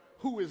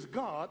 who is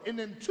God. And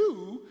then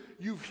two,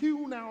 you've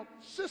hewn out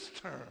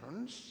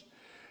cisterns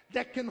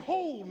that can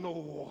hold no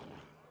water.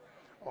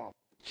 Oh,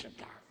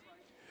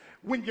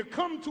 when you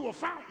come to a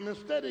fountain,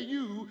 instead of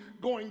you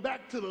going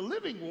back to the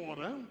living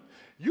water,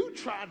 you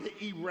try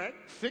to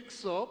erect,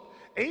 fix up,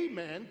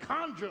 amen,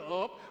 conjure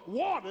up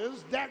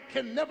waters that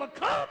can never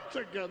come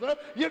together.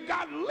 You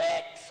got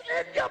leaks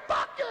in your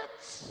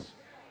buckets.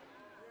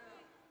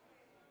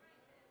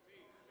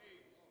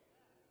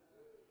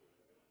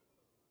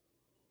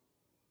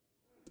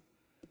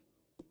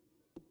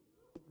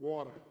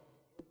 Water.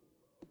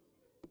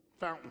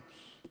 Fountains.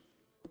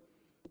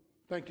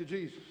 Thank you,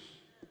 Jesus.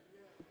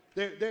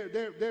 There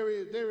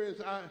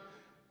is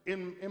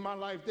in my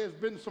life, there's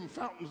been some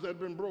fountains that have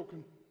been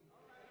broken.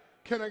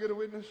 Can I get a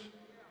witness?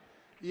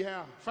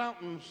 Yeah,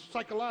 fountains,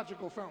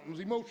 psychological fountains,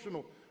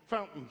 emotional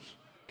fountains.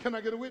 Can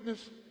I get a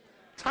witness?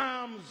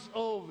 Times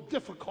of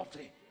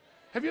difficulty.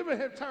 Have you ever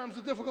had times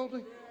of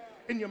difficulty?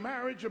 In your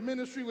marriage, your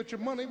ministry, with your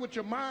money, with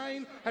your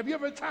mind? Have you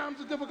ever had times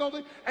of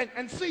difficulty?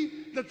 And see,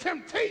 the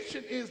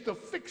temptation is to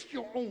fix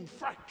your own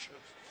fractures.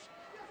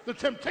 The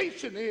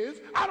temptation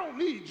is, I don't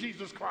need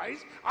Jesus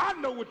Christ. I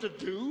know what to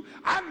do.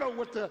 I know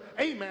what to,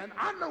 amen.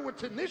 I know what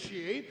to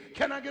initiate.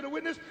 Can I get a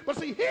witness? But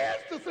see,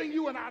 here's the thing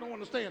you and I don't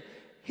understand.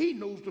 He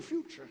knows the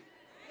future,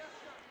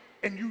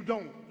 and you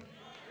don't.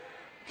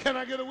 Can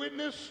I get a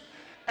witness?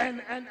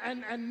 And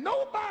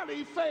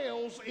nobody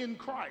fails in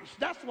Christ.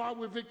 That's why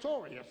we're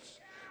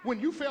victorious. When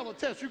you fail a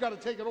test, you got to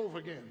take it over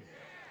again.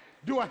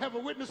 Do I have a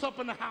witness up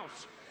in the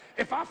house?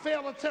 If I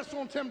fail a test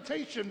on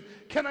temptation,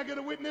 can I get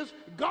a witness?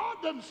 God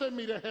doesn't send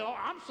me to hell.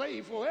 I'm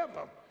saved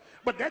forever.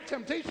 But that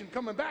temptation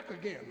coming back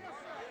again.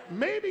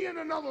 Maybe in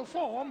another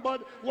form,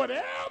 but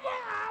whatever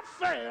I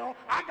fail,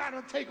 I got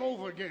to take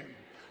over again.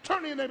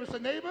 Turn to your neighbor and say,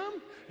 neighbor,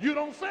 you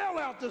don't fail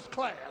out this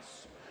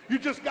class. You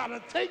just got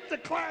to take the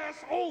class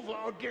over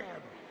again.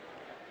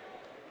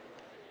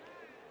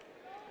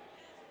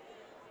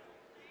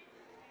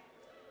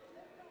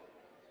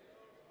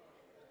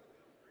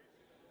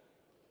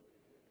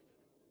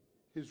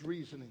 His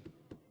reasoning.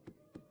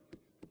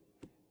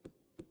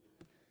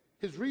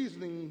 His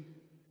reasoning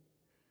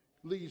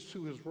leads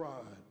to his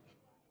rod.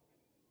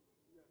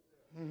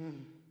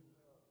 In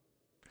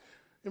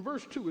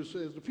verse 2 it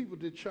says, the people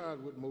did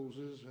chide with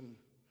Moses and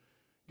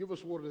give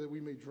us water that we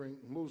may drink.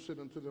 And Moses said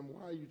unto them,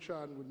 why are you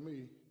chiding with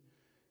me?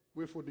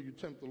 Wherefore do you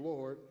tempt the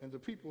Lord? And the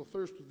people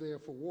thirsted there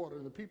for water.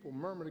 And the people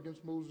murmured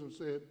against Moses and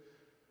said,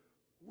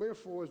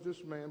 wherefore has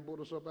this man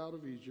brought us up out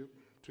of Egypt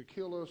to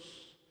kill us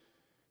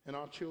and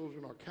our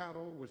children, our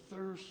cattle with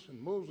thirst? And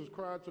Moses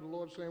cried to the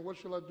Lord, saying, what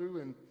shall I do?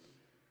 And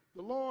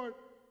the Lord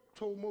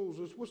told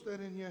Moses, what's that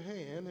in your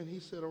hand? And he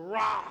said, a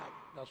rod.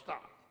 Now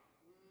stop.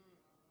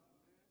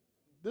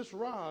 This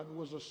rod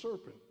was a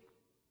serpent.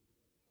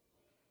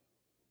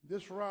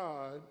 This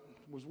rod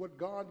was what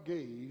God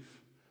gave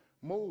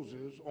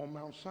Moses on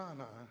Mount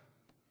Sinai.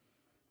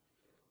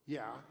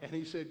 Yeah, and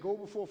he said, go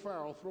before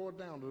Pharaoh, throw it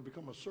down, it'll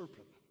become a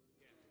serpent.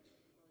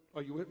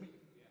 Are you with me?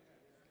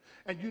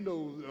 And you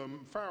know,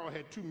 Pharaoh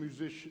had two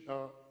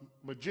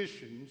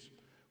magicians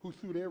who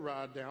threw their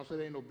rod down,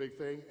 said it ain't no big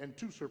thing, and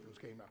two serpents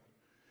came out.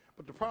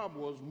 But the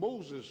problem was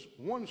Moses,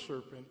 one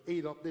serpent,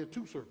 ate up their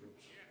two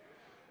serpents,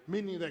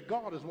 meaning that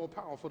God is more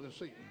powerful than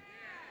Satan.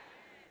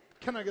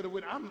 Can I get a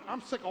witness?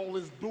 I'm sick of all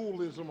this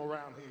dualism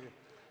around here.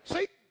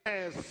 Satan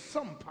has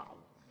some power,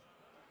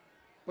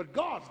 but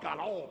God's got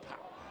all power.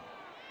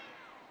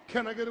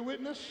 Can I get a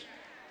witness?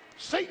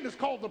 Satan is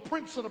called the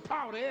prince of the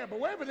power of the air, but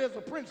wherever there's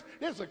a prince,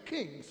 there's a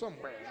king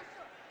somewhere.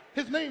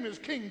 His name is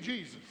King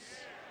Jesus.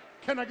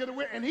 Can I get a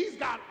witness? And he's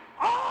got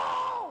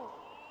all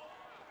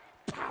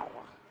power.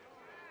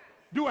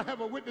 Do I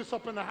have a witness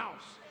up in the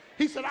house?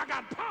 He said, I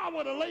got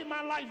power to lay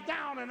my life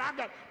down, and I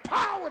got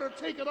power to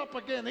take it up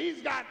again.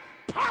 He's got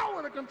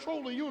power to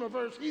control the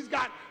universe. He's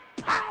got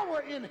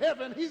power in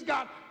heaven. He's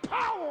got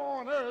power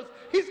on earth.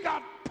 He's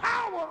got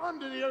power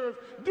under the earth.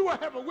 Do I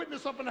have a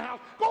witness up in the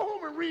house? Go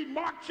home and read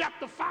Mark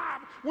chapter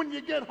 5 when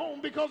you get home,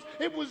 because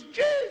it was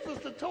Jesus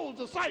that told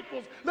the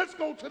disciples, let's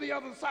go to the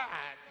other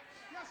side.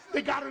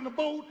 They got in the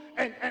boat,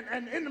 and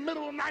in the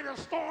middle of the night a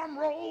storm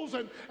rose,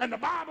 and the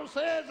Bible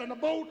says, and the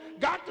boat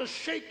got to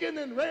shaking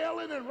and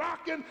railing and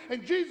rocking,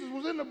 and Jesus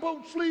was in the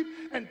boat asleep,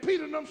 and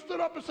Peter and them stood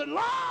up and said,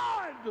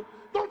 Lord,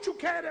 don't you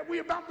care that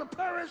we're about to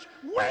perish?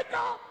 Wake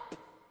up!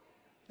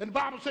 And the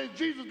Bible says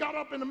Jesus got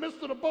up in the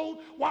midst of the boat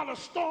while the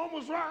storm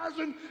was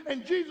rising,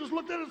 and Jesus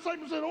looked at the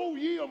disciples and said, oh,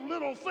 ye of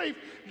little faith,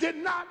 did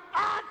not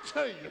I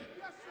tell you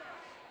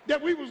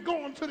that we was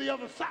going to the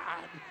other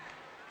side?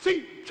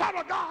 See, child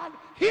of God,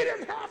 he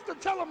didn't have to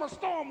tell them a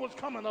storm was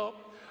coming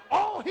up.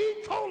 All he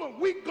told them,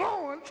 we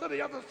going to the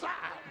other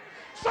side.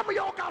 Some of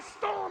y'all got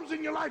storms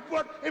in your life,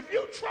 but if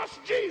you trust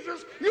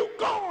Jesus, you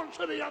going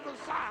to the other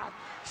side.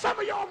 Some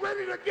of y'all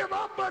ready to give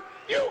up, but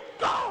you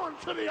going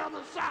to the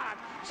other side.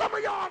 Some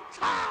of y'all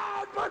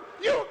tired, but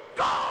you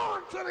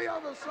going to the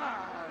other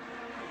side.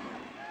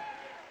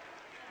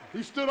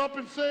 He stood up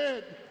and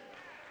said,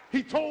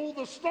 he told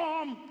the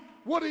storm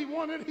what he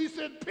wanted. He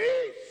said,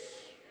 peace.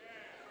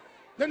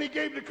 Then he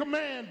gave the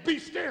command, be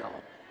still.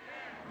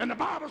 And the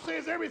Bible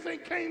says everything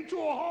came to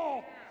a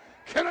halt.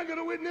 Can I get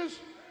a witness?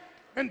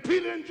 And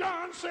Peter and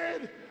John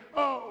said,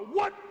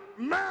 what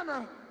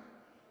manner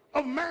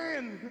of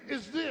man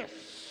is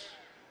this,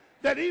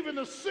 that even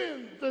the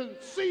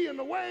sea and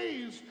the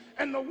waves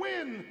and the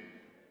wind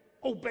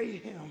obey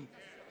him?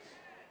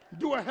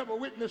 Do I have a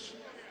witness?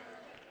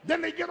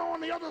 Then they get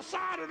on the other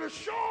side of the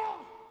shore.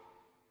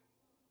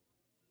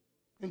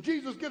 And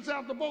Jesus gets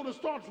out the boat and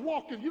starts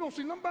walking. You don't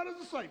see none but his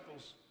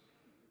disciples.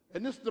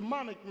 And this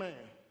demonic man,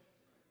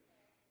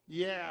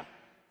 yeah,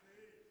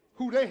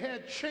 who they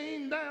had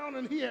chained down,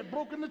 and he had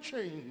broken the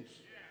chains.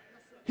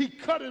 He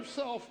cut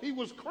himself. He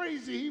was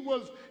crazy. He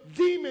was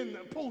demon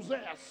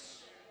possessed.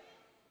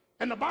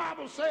 And the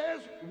Bible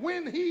says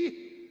when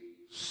he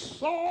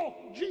saw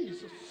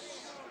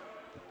Jesus,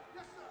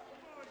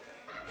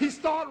 he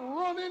started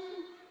running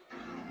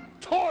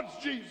towards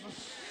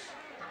Jesus.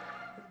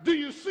 Do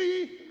you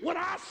see what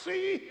I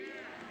see?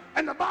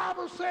 And the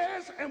Bible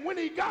says, and when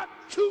he got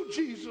to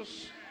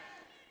Jesus,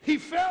 he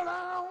fell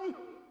down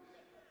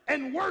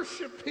and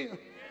worshiped him.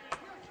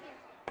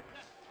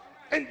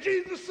 And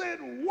Jesus said,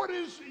 what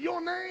is your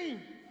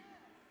name?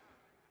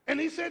 And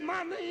he said,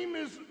 my name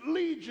is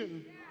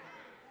Legion.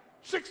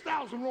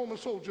 6,000 Roman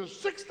soldiers,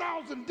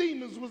 6,000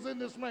 demons was in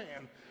this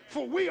man,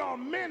 for we are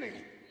many.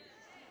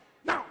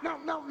 Now,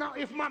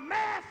 if my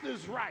math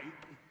is right,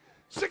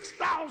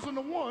 6,000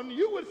 to 1,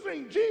 you would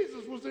think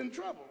Jesus was in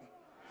trouble.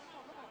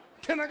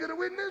 Can I get a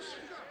witness?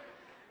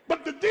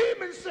 But the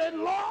demon said,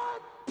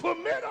 Lord,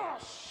 permit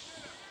us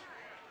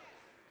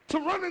to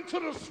run into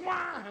the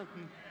swine.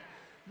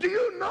 Do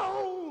you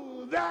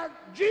know that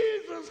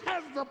Jesus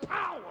has the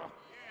power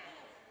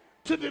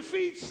to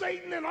defeat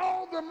Satan and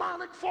all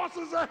demonic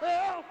forces of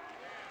hell?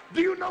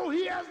 Do you know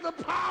he has the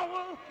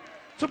power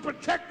to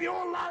protect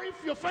your life,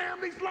 your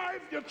family's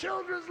life, your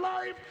children's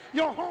life,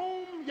 your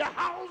home, your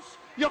house,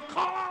 your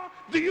car?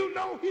 Do you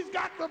know he's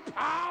got the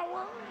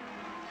power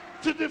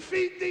to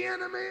defeat the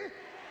enemy?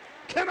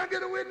 Can I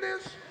get a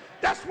witness?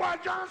 That's why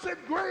John said,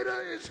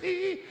 greater is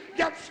he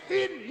that's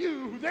in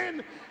you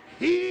than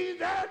he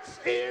that's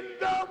in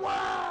the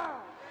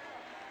world.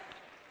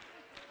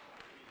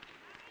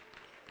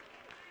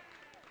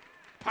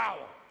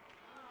 Power.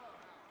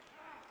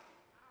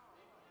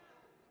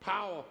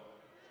 Power.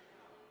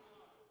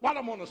 While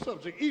I'm on the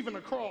subject, even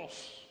the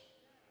cross,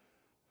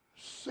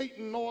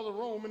 Satan nor the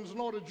Romans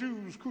nor the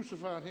Jews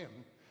crucified him.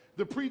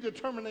 The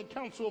predeterminate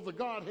counsel of the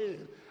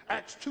Godhead,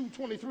 Acts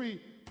 2:23,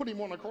 put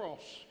him on the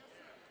cross.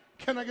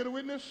 Can I get a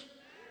witness?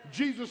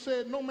 Jesus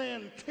said, no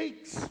man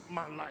takes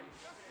my life.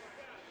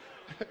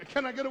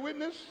 Can I get a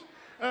witness?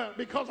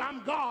 because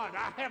I'm God.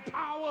 I have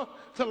power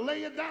to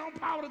lay it down,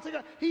 power to take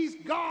it. He's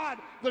God,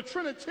 the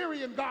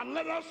Trinitarian God.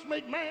 Let us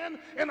make man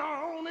in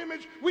our own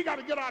image. We got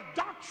to get our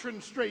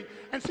doctrine straight.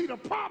 And see, the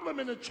problem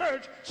in the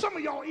church, some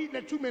of y'all eating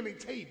at too many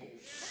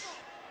tables.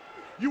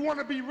 You want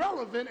to be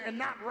relevant and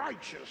not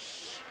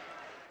righteous.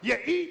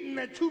 You're eating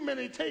at too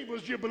many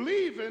tables. You're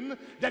believing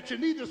that you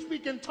need to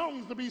speak in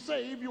tongues to be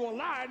saved. You're a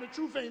liar and the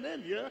truth ain't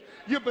in you.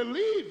 You're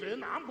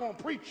believing, I'm going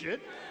to preach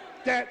it,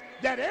 that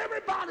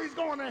everybody's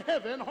going to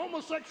heaven,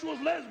 homosexuals,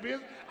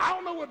 lesbians. I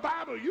don't know what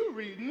Bible you're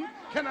reading.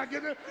 Can I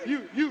get it?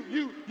 You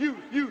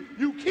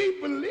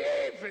keep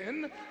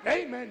believing,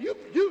 amen.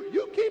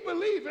 You keep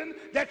believing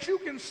that you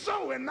can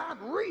sow and not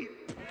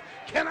reap.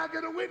 Can I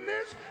get a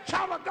witness?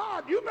 Child of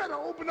God, you better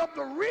open up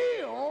the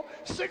real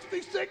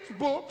 66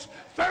 books,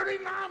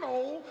 39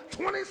 old,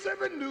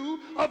 27 new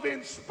of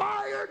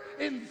inspired,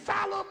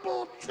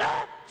 infallible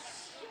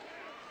texts.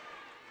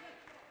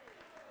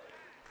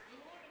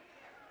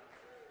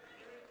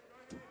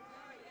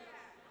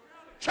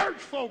 Church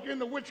folk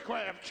into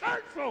witchcraft,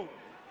 church folk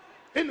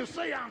into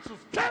seances,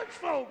 church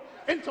folk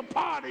into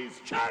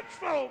parties, church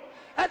folk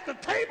at the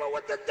table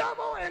with the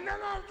devil and then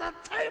at the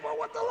table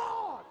with the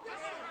Lord.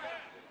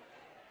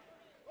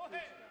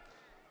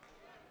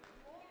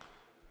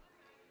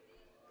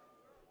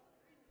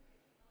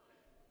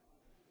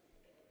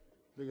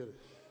 Look at this.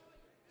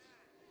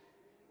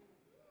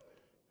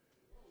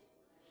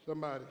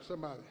 Somebody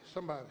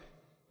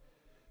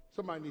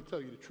need to tell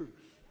you the truth.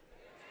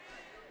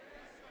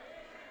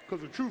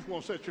 Because the truth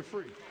won't set you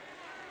free.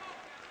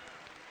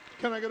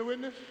 Can I get a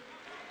witness?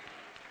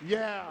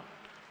 Yeah.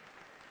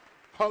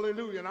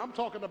 Hallelujah. And I'm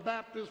talking to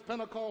Baptists,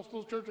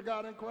 Pentecostals, Church of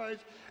God in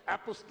Christ,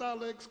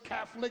 Apostolics,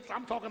 Catholics.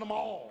 I'm talking to them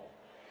all.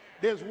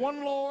 There's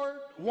one Lord,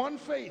 one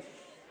faith,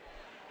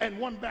 and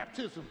one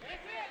baptism.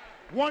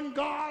 One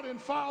God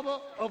and Father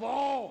of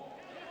all.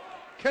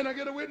 Can I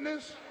get a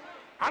witness?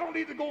 I don't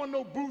need to go in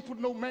no booth with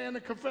no man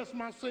and confess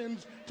my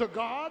sins to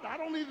God. I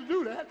don't need to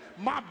do that.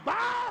 My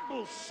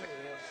Bible says,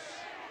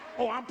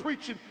 oh, I'm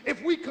preaching,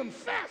 if we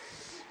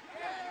confess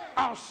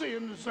our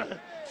sins,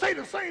 say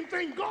the same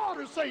thing God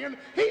is saying,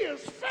 he is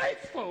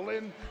faithful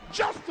and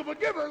just to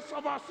forgive us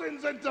of our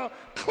sins and to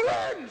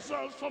cleanse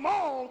us from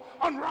all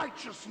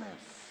unrighteousness.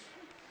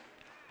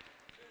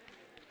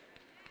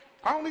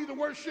 I don't need to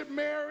worship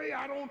Mary.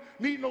 I don't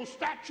need no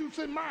statues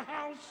in my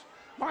house.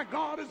 My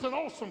God is an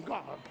awesome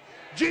God.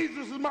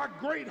 Jesus is my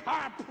great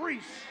high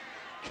priest.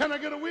 Can I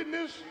get a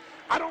witness?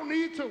 I don't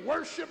need to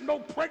worship no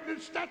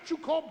pregnant statue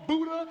called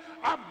Buddha.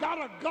 I've got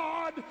a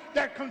God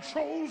that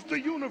controls the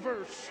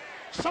universe.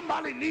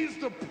 Somebody needs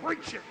to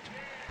preach it.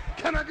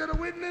 Can I get a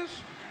witness?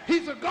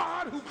 He's a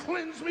God who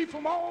cleansed me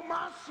from all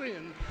my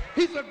sin.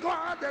 He's a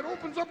God that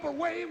opens up a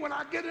way when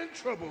I get in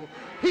trouble.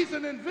 He's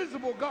an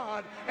invisible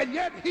God, and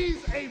yet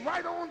he's a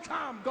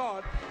right-on-time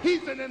God.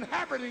 He's an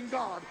inhabiting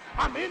God.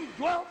 I'm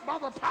indwelt by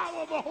the power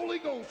of the Holy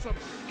Ghost.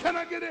 Can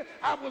I get it?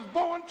 I was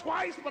born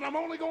twice, but I'm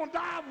only going to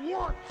die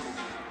once.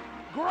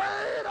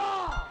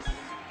 Greater!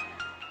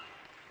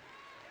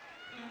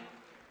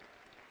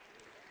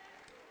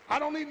 I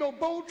don't need no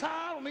bow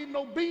tie. I don't need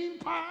no bean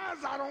pies.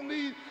 I don't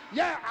need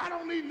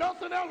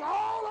nothing else.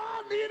 All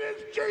I need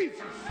is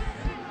Jesus,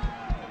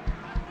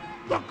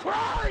 the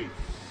Christ.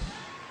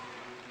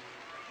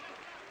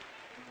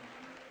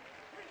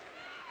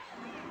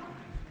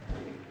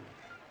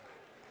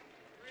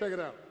 Check it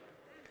out.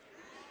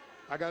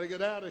 I got to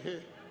get out of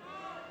here.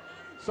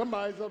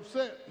 Somebody's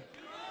upset.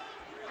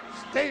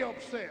 Stay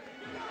upset.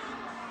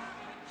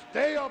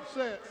 Stay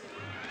upset.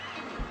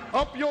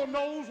 Up your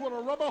nose with a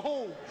rubber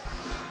hose.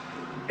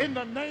 In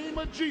the name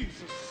of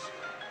Jesus,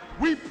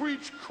 we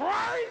preach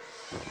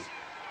Christ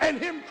and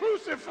him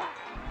crucified.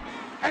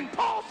 And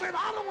Paul said,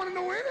 I don't want to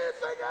know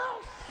anything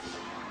else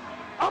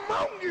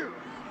among you.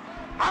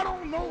 I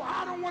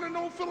don't want to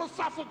know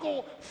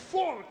philosophical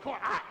forecourt.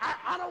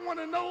 I don't want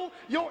to know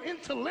your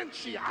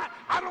intelligentsia.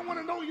 I don't want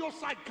to know your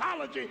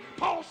psychology.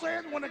 Paul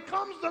said, when it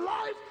comes to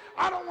life,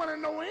 I don't want to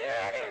know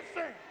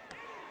anything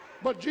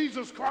but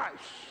Jesus Christ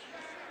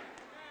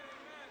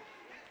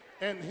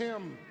and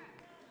him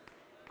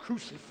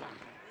crucified.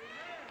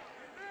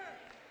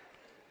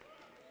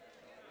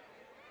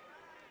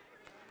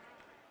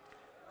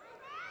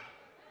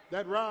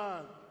 That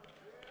rod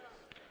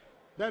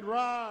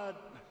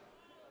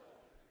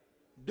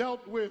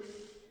dealt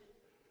with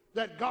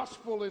that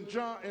gospel in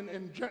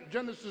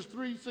Genesis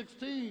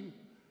 3:16.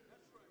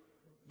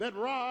 That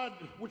rod,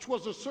 which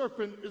was a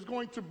serpent, is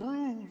going to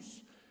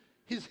bruise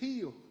his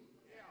heel,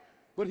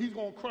 but he's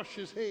going to crush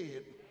his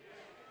head.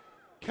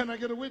 Can I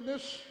get a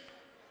witness?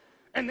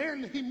 And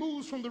then he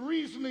moves from the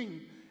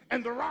reasoning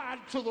and the rod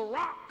to the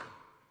rock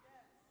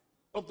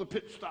of the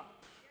pit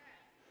stop.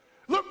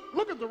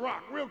 Look at the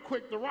rock real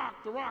quick. The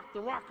rock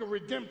of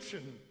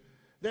redemption.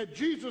 That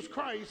Jesus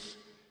Christ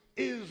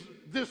is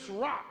this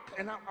rock.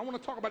 And I want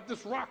to talk about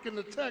this rock in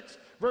the text,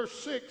 verse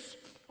 6.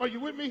 Are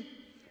you with me?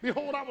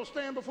 Behold, I will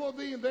stand before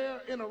thee, and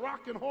there in a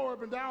rock in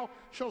Horeb, and thou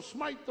shalt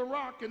smite the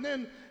rock. And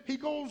then he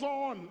goes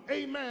on,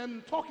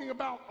 amen, talking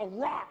about a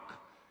rock.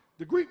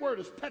 The Greek word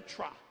is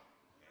Petra.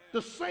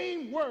 The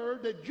same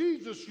word that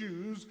Jesus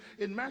used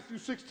in Matthew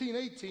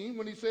 16:18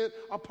 when he said,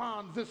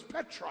 upon this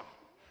Petra,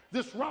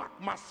 this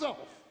rock,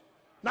 myself,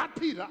 not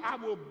Peter, I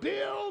will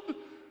build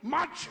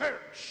my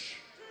church,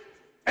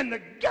 and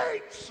the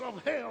gates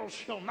of hell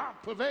shall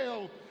not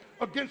prevail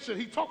against it.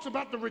 He talks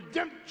about the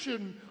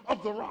redemption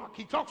of the rock.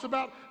 He talks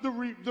about the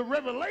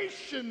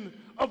revelation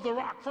of the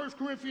rock. 1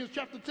 Corinthians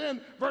chapter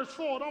 10, verse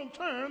 4, don't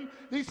turn.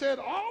 He said,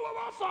 all of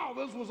our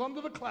fathers was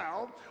under the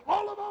cloud.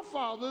 All of our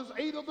fathers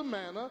ate of the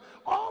manna.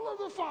 All of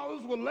the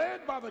fathers were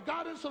led by the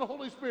guidance of the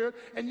Holy Spirit,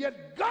 and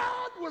yet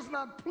God was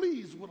not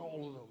pleased with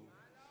all of them.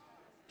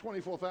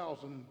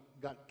 24,000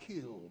 got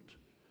killed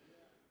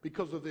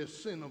because of their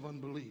sin of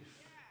unbelief.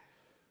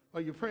 Are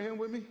you praying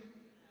with me?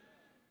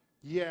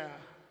 Yeah.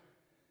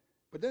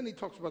 But then he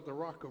talks about the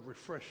rock of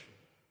refreshing.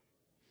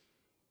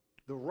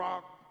 The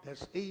rock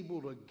that's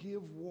able to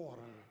give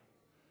water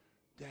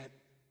that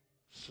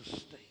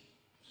sustains.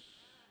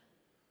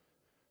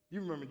 You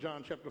remember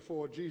John chapter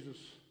 4, Jesus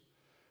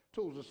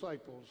told his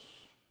disciples,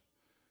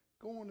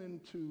 go on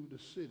into the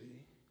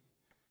city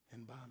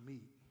and buy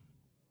meat.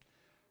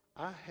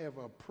 I have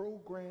a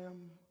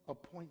program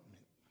appointment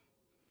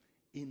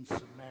in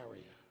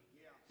Samaria.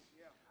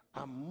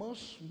 I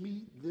must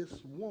meet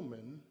this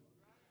woman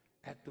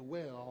at the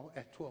well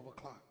at 12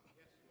 o'clock.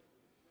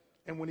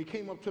 And when he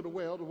came up to the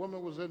well, the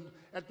woman was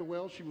at the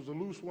well. She was a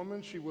loose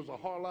woman. She was a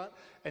harlot.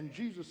 And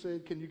Jesus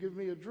said, can you give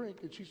me a drink?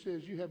 And she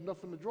says, you have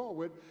nothing to draw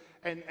with.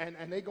 And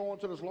they go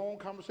into this long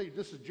conversation.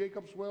 This is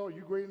Jacob's well. Are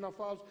you great enough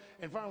for us?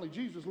 And finally,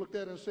 Jesus looked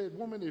at her and said,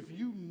 woman, if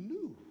you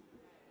knew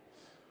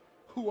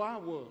who I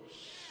was,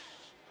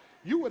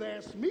 you would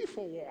ask me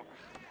for water.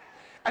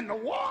 And the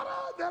water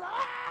that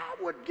I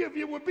would give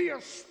you would be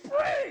a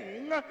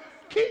spring,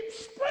 keep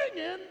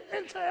springing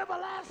into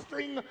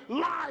everlasting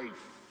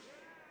life.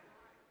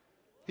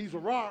 He's a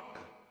rock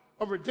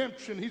of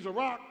redemption. He's a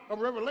rock of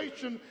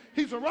revelation.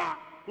 He's a rock,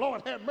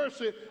 Lord have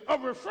mercy,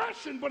 of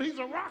refreshing, but he's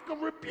a rock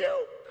of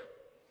rebuke.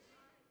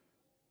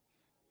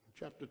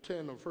 Chapter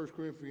 10 of 1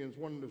 Corinthians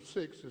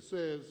 1-6, it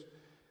says,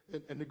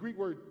 and the Greek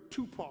word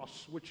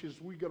tupos, which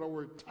is we get our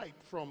word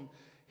type from,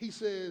 he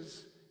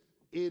says,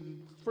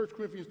 in 1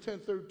 Corinthians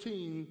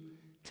 10:13,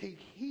 take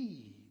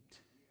heed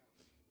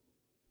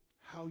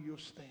how you're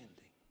standing.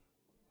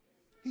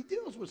 He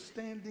deals with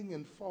standing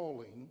and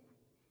falling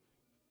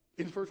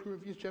in 1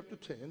 Corinthians chapter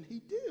 10. He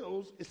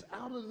deals, it's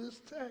out of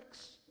this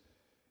text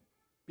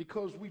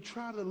because we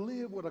try to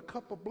live with a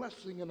cup of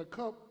blessing and a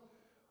cup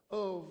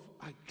of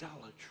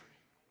idolatry.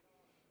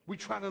 We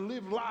try to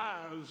live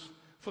lives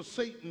for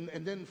Satan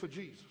and then for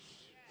Jesus.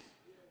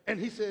 And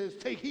he says,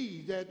 take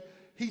heed that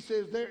he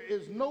says, there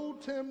is no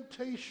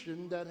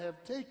temptation that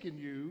have taken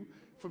you,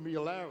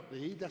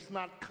 familiarity, that's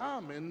not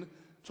common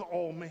to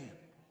all men.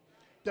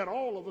 That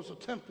all of us are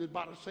tempted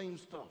by the same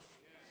stuff.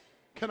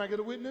 Can I get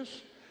a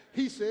witness?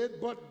 He said,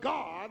 but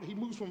God, he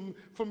moves from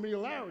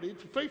familiarity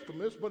to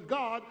faithfulness, but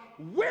God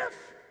with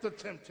the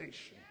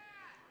temptation.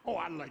 Oh,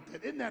 I like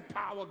that. Isn't that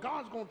power?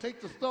 God's going to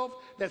take the stuff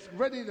that's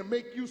ready to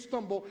make you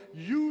stumble,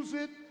 use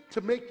it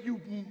to make you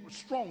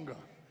stronger.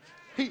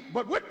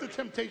 But with the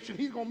temptation,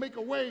 he's going to make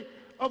a way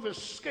of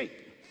escape.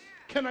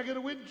 Can I get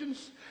a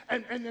witness?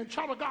 And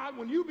child of God,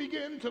 when you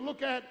begin to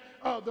look at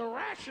the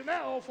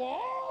rationale for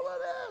all of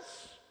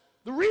this,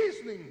 the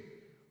reasoning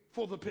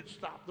for the pit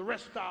stop, the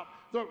rest stop,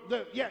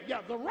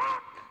 the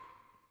rock,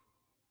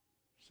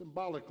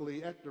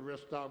 symbolically at the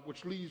rest stop,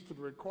 which leads to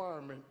the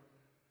requirement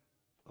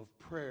of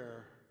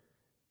prayer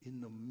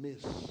in the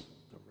midst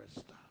of the rest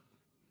stop.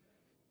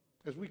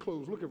 As we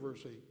close, look at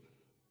verse 8.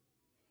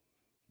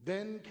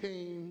 Then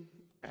came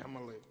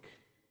Amalek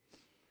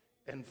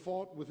and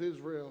fought with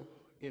Israel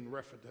in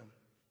Rephidim.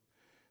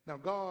 Now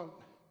God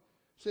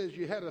says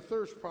you had a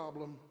thirst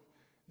problem,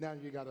 now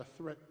you got a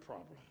threat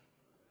problem.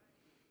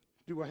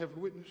 Do I have a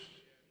witness?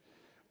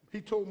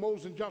 He told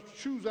Moses and Joshua,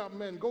 choose out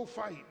men, go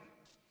fight,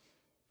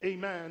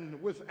 amen,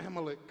 with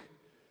Amalek.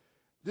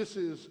 This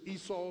is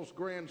Esau's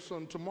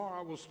grandson. Tomorrow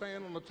I will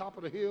stand on the top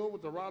of the hill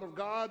with the rod of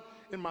God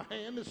in my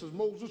hand. This is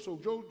Moses. So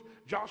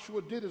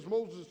Joshua did as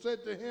Moses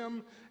said to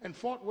him and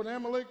fought with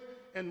Amalek.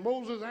 And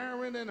Moses,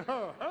 Aaron, and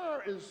Hur.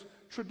 Hur is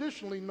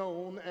traditionally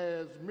known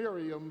as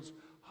Miriam's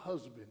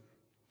husband.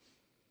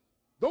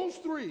 Those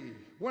three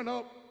went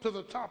up to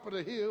the top of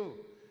the hill.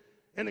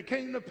 And it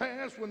came to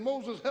pass when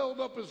Moses held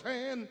up his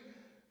hand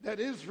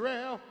that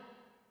Israel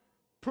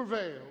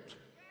prevailed.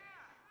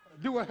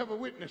 Do I have a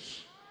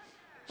witness?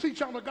 See,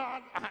 child of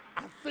God, I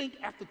think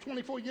after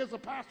 24 years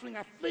of pastoring,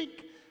 I think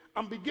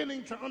I'm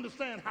beginning to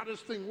understand how this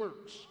thing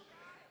works.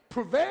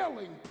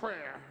 Prevailing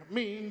prayer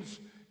means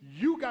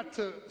you got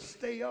to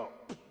stay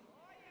up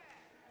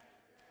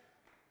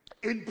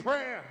in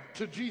prayer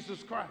to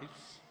Jesus Christ.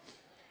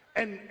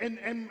 And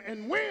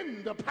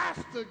when the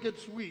pastor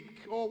gets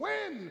weak or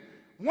when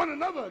one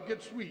another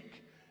gets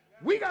weak,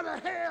 we got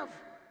to have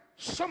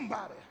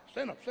somebody,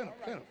 stand up,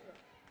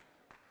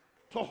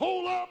 to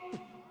hold up.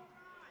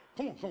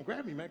 Come on,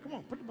 grab me, man. Come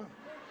on, put the button.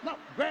 No,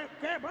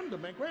 grab under,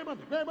 man. Grab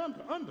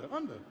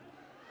under.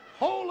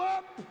 Hold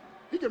up.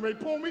 He getting ready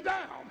to pull me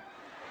down.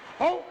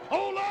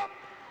 Hold up.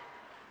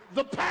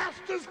 the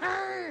pastor's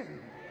hand.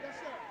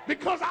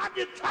 Because I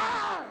get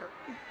tired.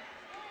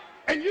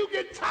 And you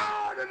get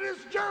tired of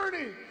this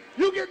journey.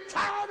 You get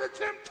tired of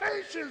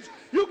temptations.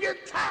 You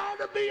get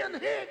tired of being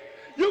hit.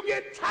 You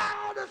get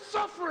tired of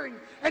suffering.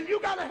 And you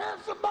got to have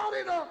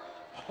somebody to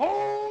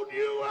hold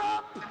you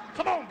up.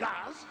 Come on,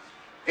 guys.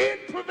 In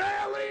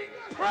prevailing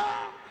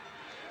prayer.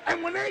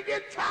 And when they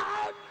get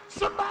tired,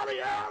 somebody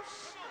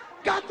else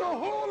got to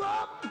hold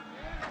up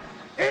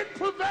in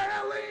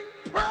prevailing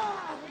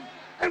prayer.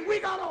 And we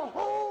got to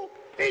hold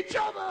each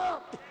other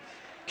up.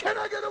 Can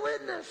I get a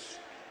witness?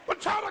 But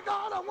child of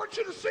God, I want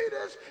you to see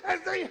this.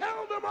 As they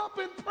held them up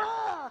in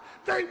prayer,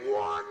 they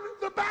won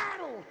the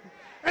battle.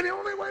 And the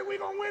only way we're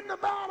going to win the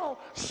battle,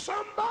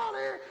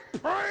 somebody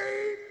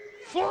prayed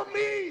for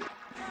me,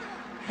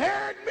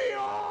 had me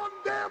on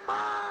their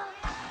mind,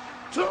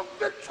 took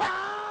the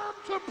time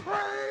to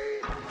pray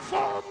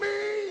for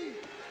me.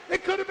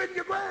 It could have been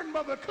your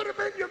grandmother, could have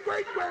been your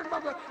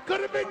great-grandmother,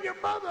 could have been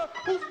your mother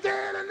who's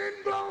dead and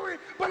in glory.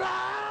 But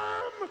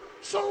I'm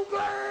so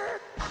glad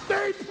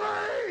they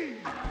prayed.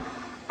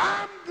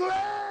 I'm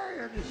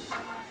glad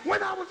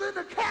when I was in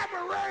the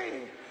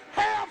cabaret,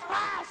 half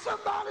high,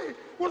 somebody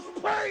was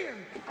praying.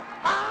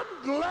 I'm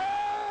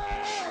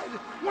glad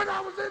when I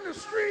was in the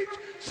streets,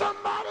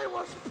 somebody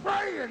was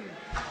praying.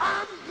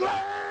 I'm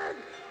glad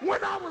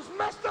when I was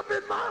messed up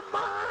in my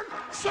mind,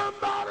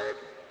 somebody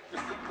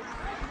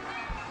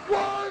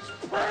was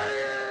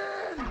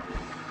praying.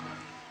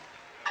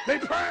 They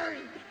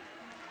prayed.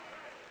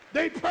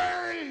 They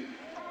prayed.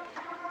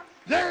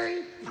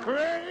 They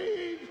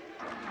prayed.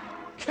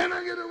 Can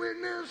I get a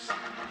witness?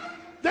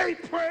 They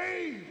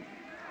prayed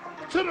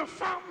till the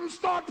fountain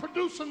started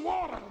producing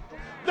water.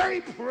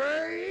 They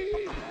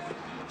prayed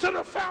till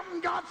the fountain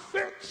got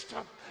fixed.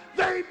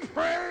 They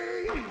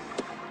prayed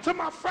till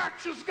my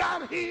fractures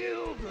got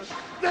healed.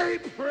 They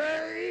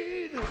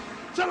prayed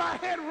till I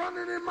had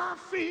running in my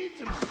feet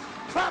and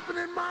clapping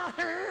in my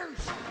hands,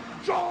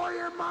 joy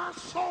in my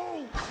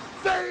soul.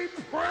 They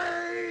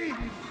prayed.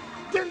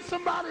 Didn't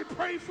somebody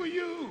pray for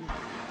you?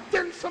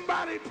 Didn't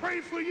somebody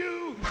pray for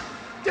you?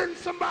 Didn't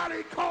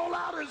somebody call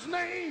out his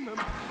name?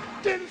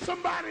 Didn't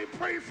somebody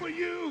pray for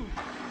you?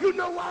 You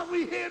know why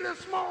we here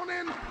this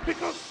morning?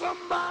 Because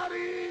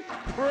somebody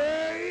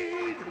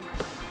prayed.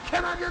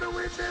 Can I get a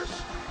witness?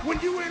 When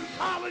you were in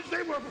college,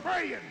 they were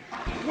praying.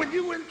 When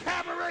you were in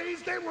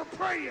cabarets, they were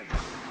praying.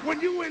 When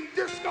you were in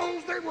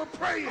discos, they were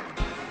praying.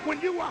 When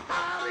you were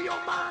high out of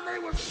your mind, they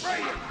was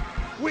praying.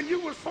 When you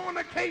was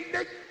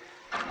fornicating,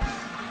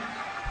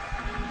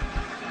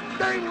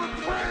 they were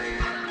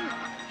praying.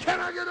 Can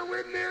I get a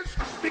witness?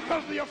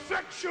 Because the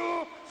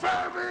effectual,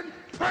 fervent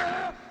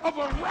prayer of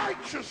a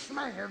righteous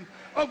man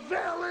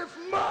availeth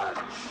much.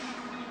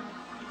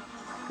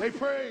 They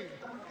prayed.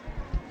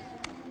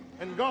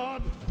 And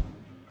God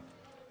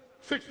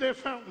fixed their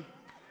fountain.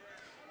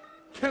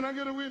 Can I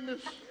get a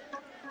witness?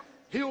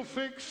 He'll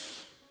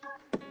fix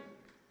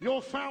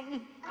your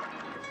fountain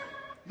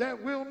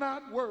that will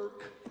not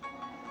work.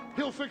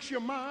 He'll fix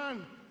your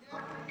mind.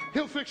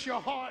 He'll fix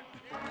your heart.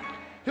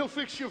 He'll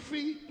fix your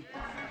feet.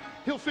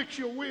 He'll fix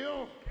your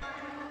will.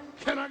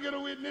 Can I get a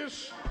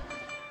witness?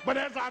 But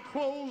as I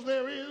close,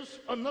 there is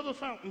another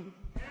fountain.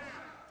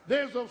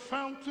 There's a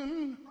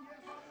fountain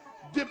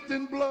dipped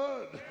in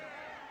blood,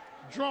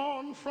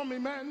 drawn from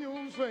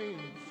Emmanuel's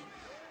veins,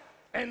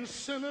 and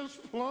sinners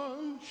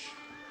plunge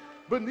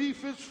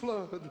beneath its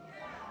flood,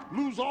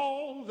 lose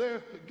all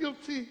their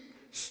guilty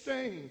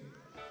stain.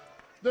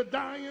 The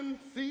dying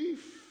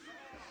thief,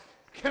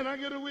 can I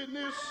get a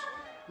witness?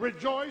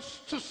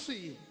 Rejoice to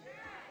see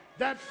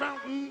that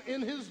fountain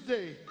in his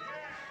day.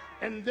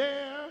 And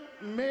there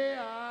may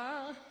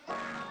I,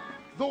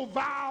 though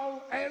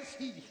thou as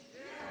he,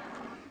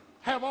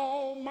 have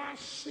all my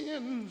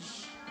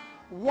sins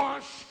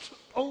washed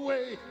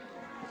away.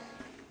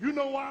 You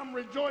know why I'm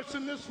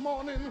rejoicing this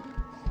morning?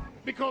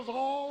 Because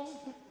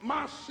all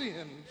my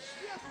sins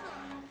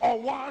are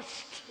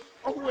washed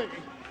away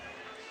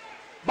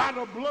by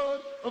the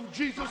blood of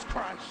Jesus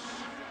Christ.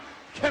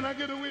 Can I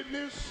get a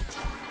witness?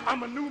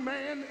 I'm a new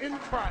man in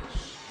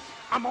Christ.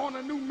 I'm on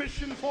a new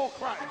mission for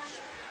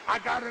Christ. I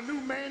got a new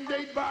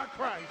mandate by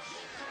Christ.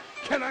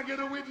 Can I get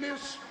a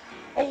witness?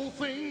 Old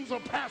things are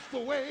passed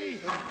away.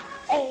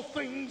 All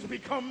things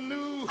become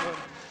new.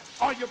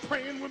 Are you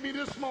praying with me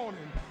this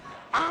morning?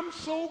 I'm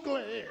so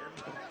glad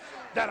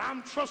that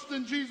I'm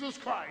trusting Jesus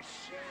Christ.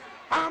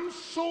 I'm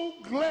so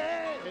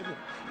glad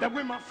that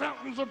when my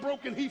fountains are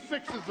broken, he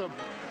fixes them.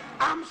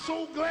 I'm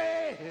so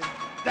glad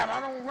that I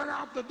don't run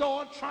out the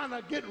door trying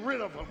to get rid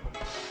of them.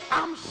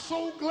 I'm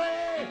so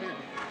glad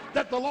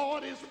that the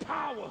Lord is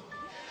power.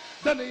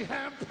 That he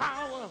have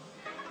power.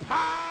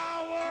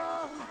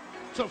 Power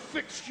to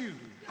fix you.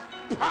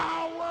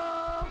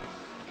 Power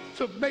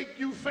to make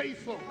you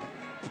faithful.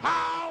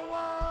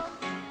 Power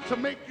to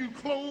make you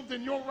clothed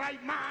in your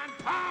right mind.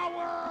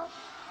 Power,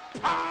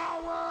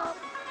 power,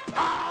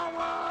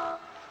 power,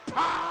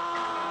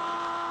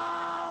 power.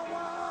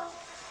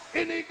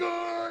 Any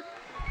good,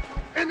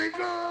 any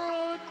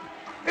good,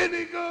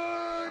 any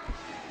good.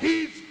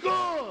 He's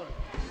good.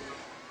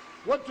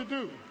 What to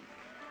do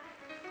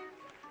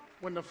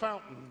when the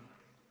fountain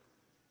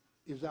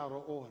is out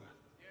of order.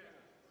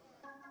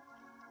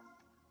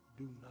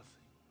 Do nothing.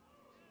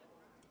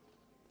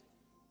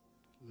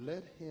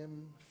 Let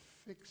him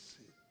fix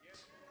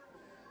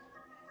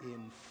it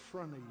in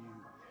front of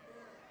you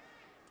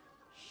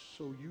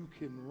so you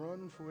can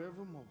run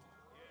forevermore.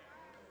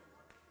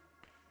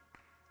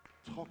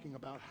 Talking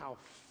about how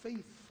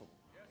faithful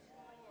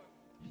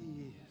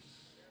he is.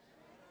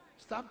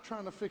 Stop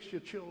trying to fix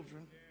your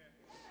children.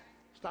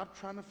 Stop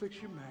trying to fix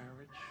your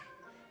marriage.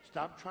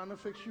 Stop trying to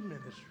fix your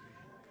ministry.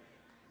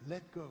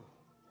 Let go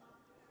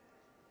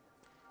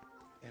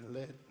and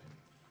let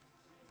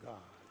God.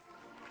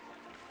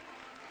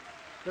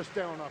 Let's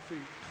stay on our feet.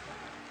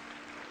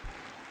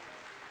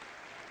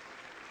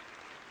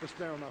 Let's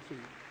stay on our feet.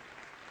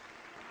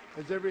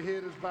 As every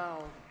head is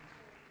bowed,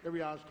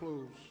 every eye is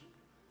closed.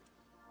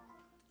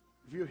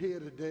 If you're here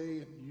today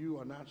and you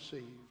are not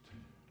saved,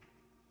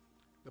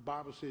 the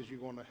Bible says you're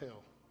going to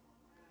hell.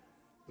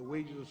 The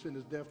wages of sin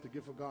is death. The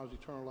gift of God is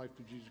eternal life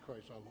through Jesus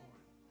Christ our Lord.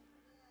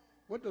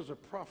 What does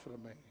it profit a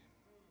man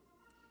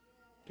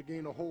to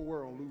gain the whole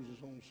world and lose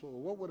his own soul?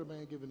 What would a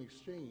man give in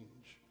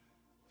exchange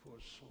for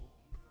a soul?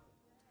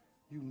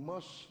 You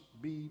must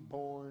be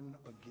born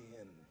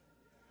again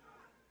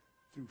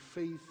through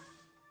faith,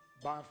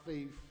 by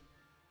faith,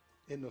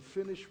 in the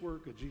finished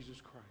work of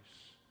Jesus Christ.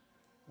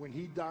 When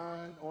he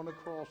died on the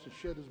cross and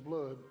shed his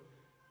blood,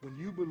 when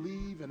you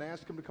believe and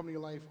ask him to come into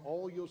your life,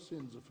 all your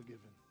sins are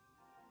forgiven.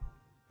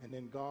 And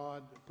then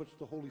God puts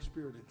the Holy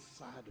Spirit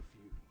inside of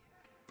you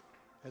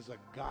as a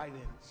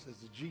guidance, as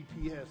a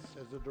GPS,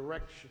 as a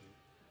direction,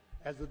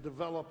 as a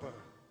developer,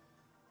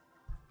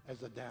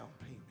 as a down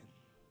payment.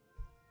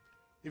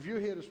 If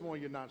you're here this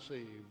morning, you're not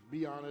saved,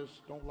 be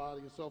honest, don't lie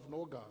to yourself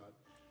nor God.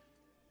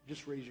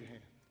 Just raise your hand.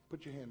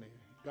 Put your hand there.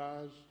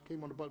 Guys,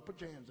 came on the button, put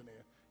your hands in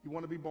there. You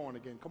want to be born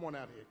again. Come on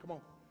out here. Come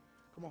on.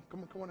 Come on,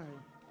 come on, come on out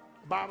here.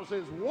 The Bible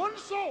says one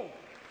soul,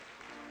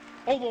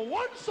 over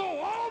one soul,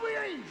 all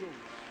the angels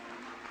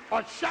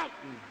are shouting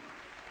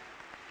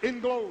in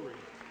glory.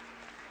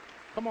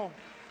 Come on.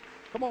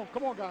 Come on,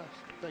 come on, guys.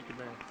 Thank you,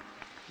 man.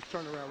 Just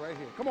turn around right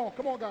here. Come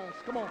on, guys.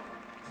 Come on.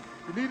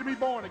 You need to be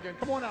born again.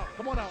 Come on out.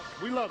 Come on out.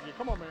 We love you.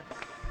 Come on, man.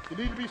 You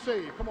need to be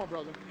saved. Come on,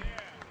 brother.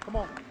 Come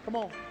on. Come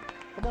on.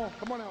 Come on.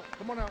 Come on out.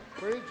 Come on out.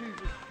 Praise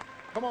Jesus.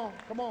 Come on.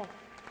 Come on.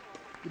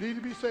 You need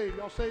to be saved.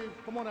 Y'all saved?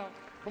 Come on out.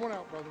 Come on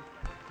out, brother.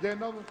 Is there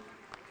another?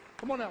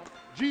 Come on out.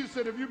 Jesus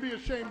said, if you be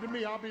ashamed of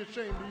me, I'll be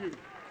ashamed of you.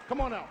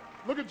 Come on out.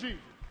 Look at Jesus.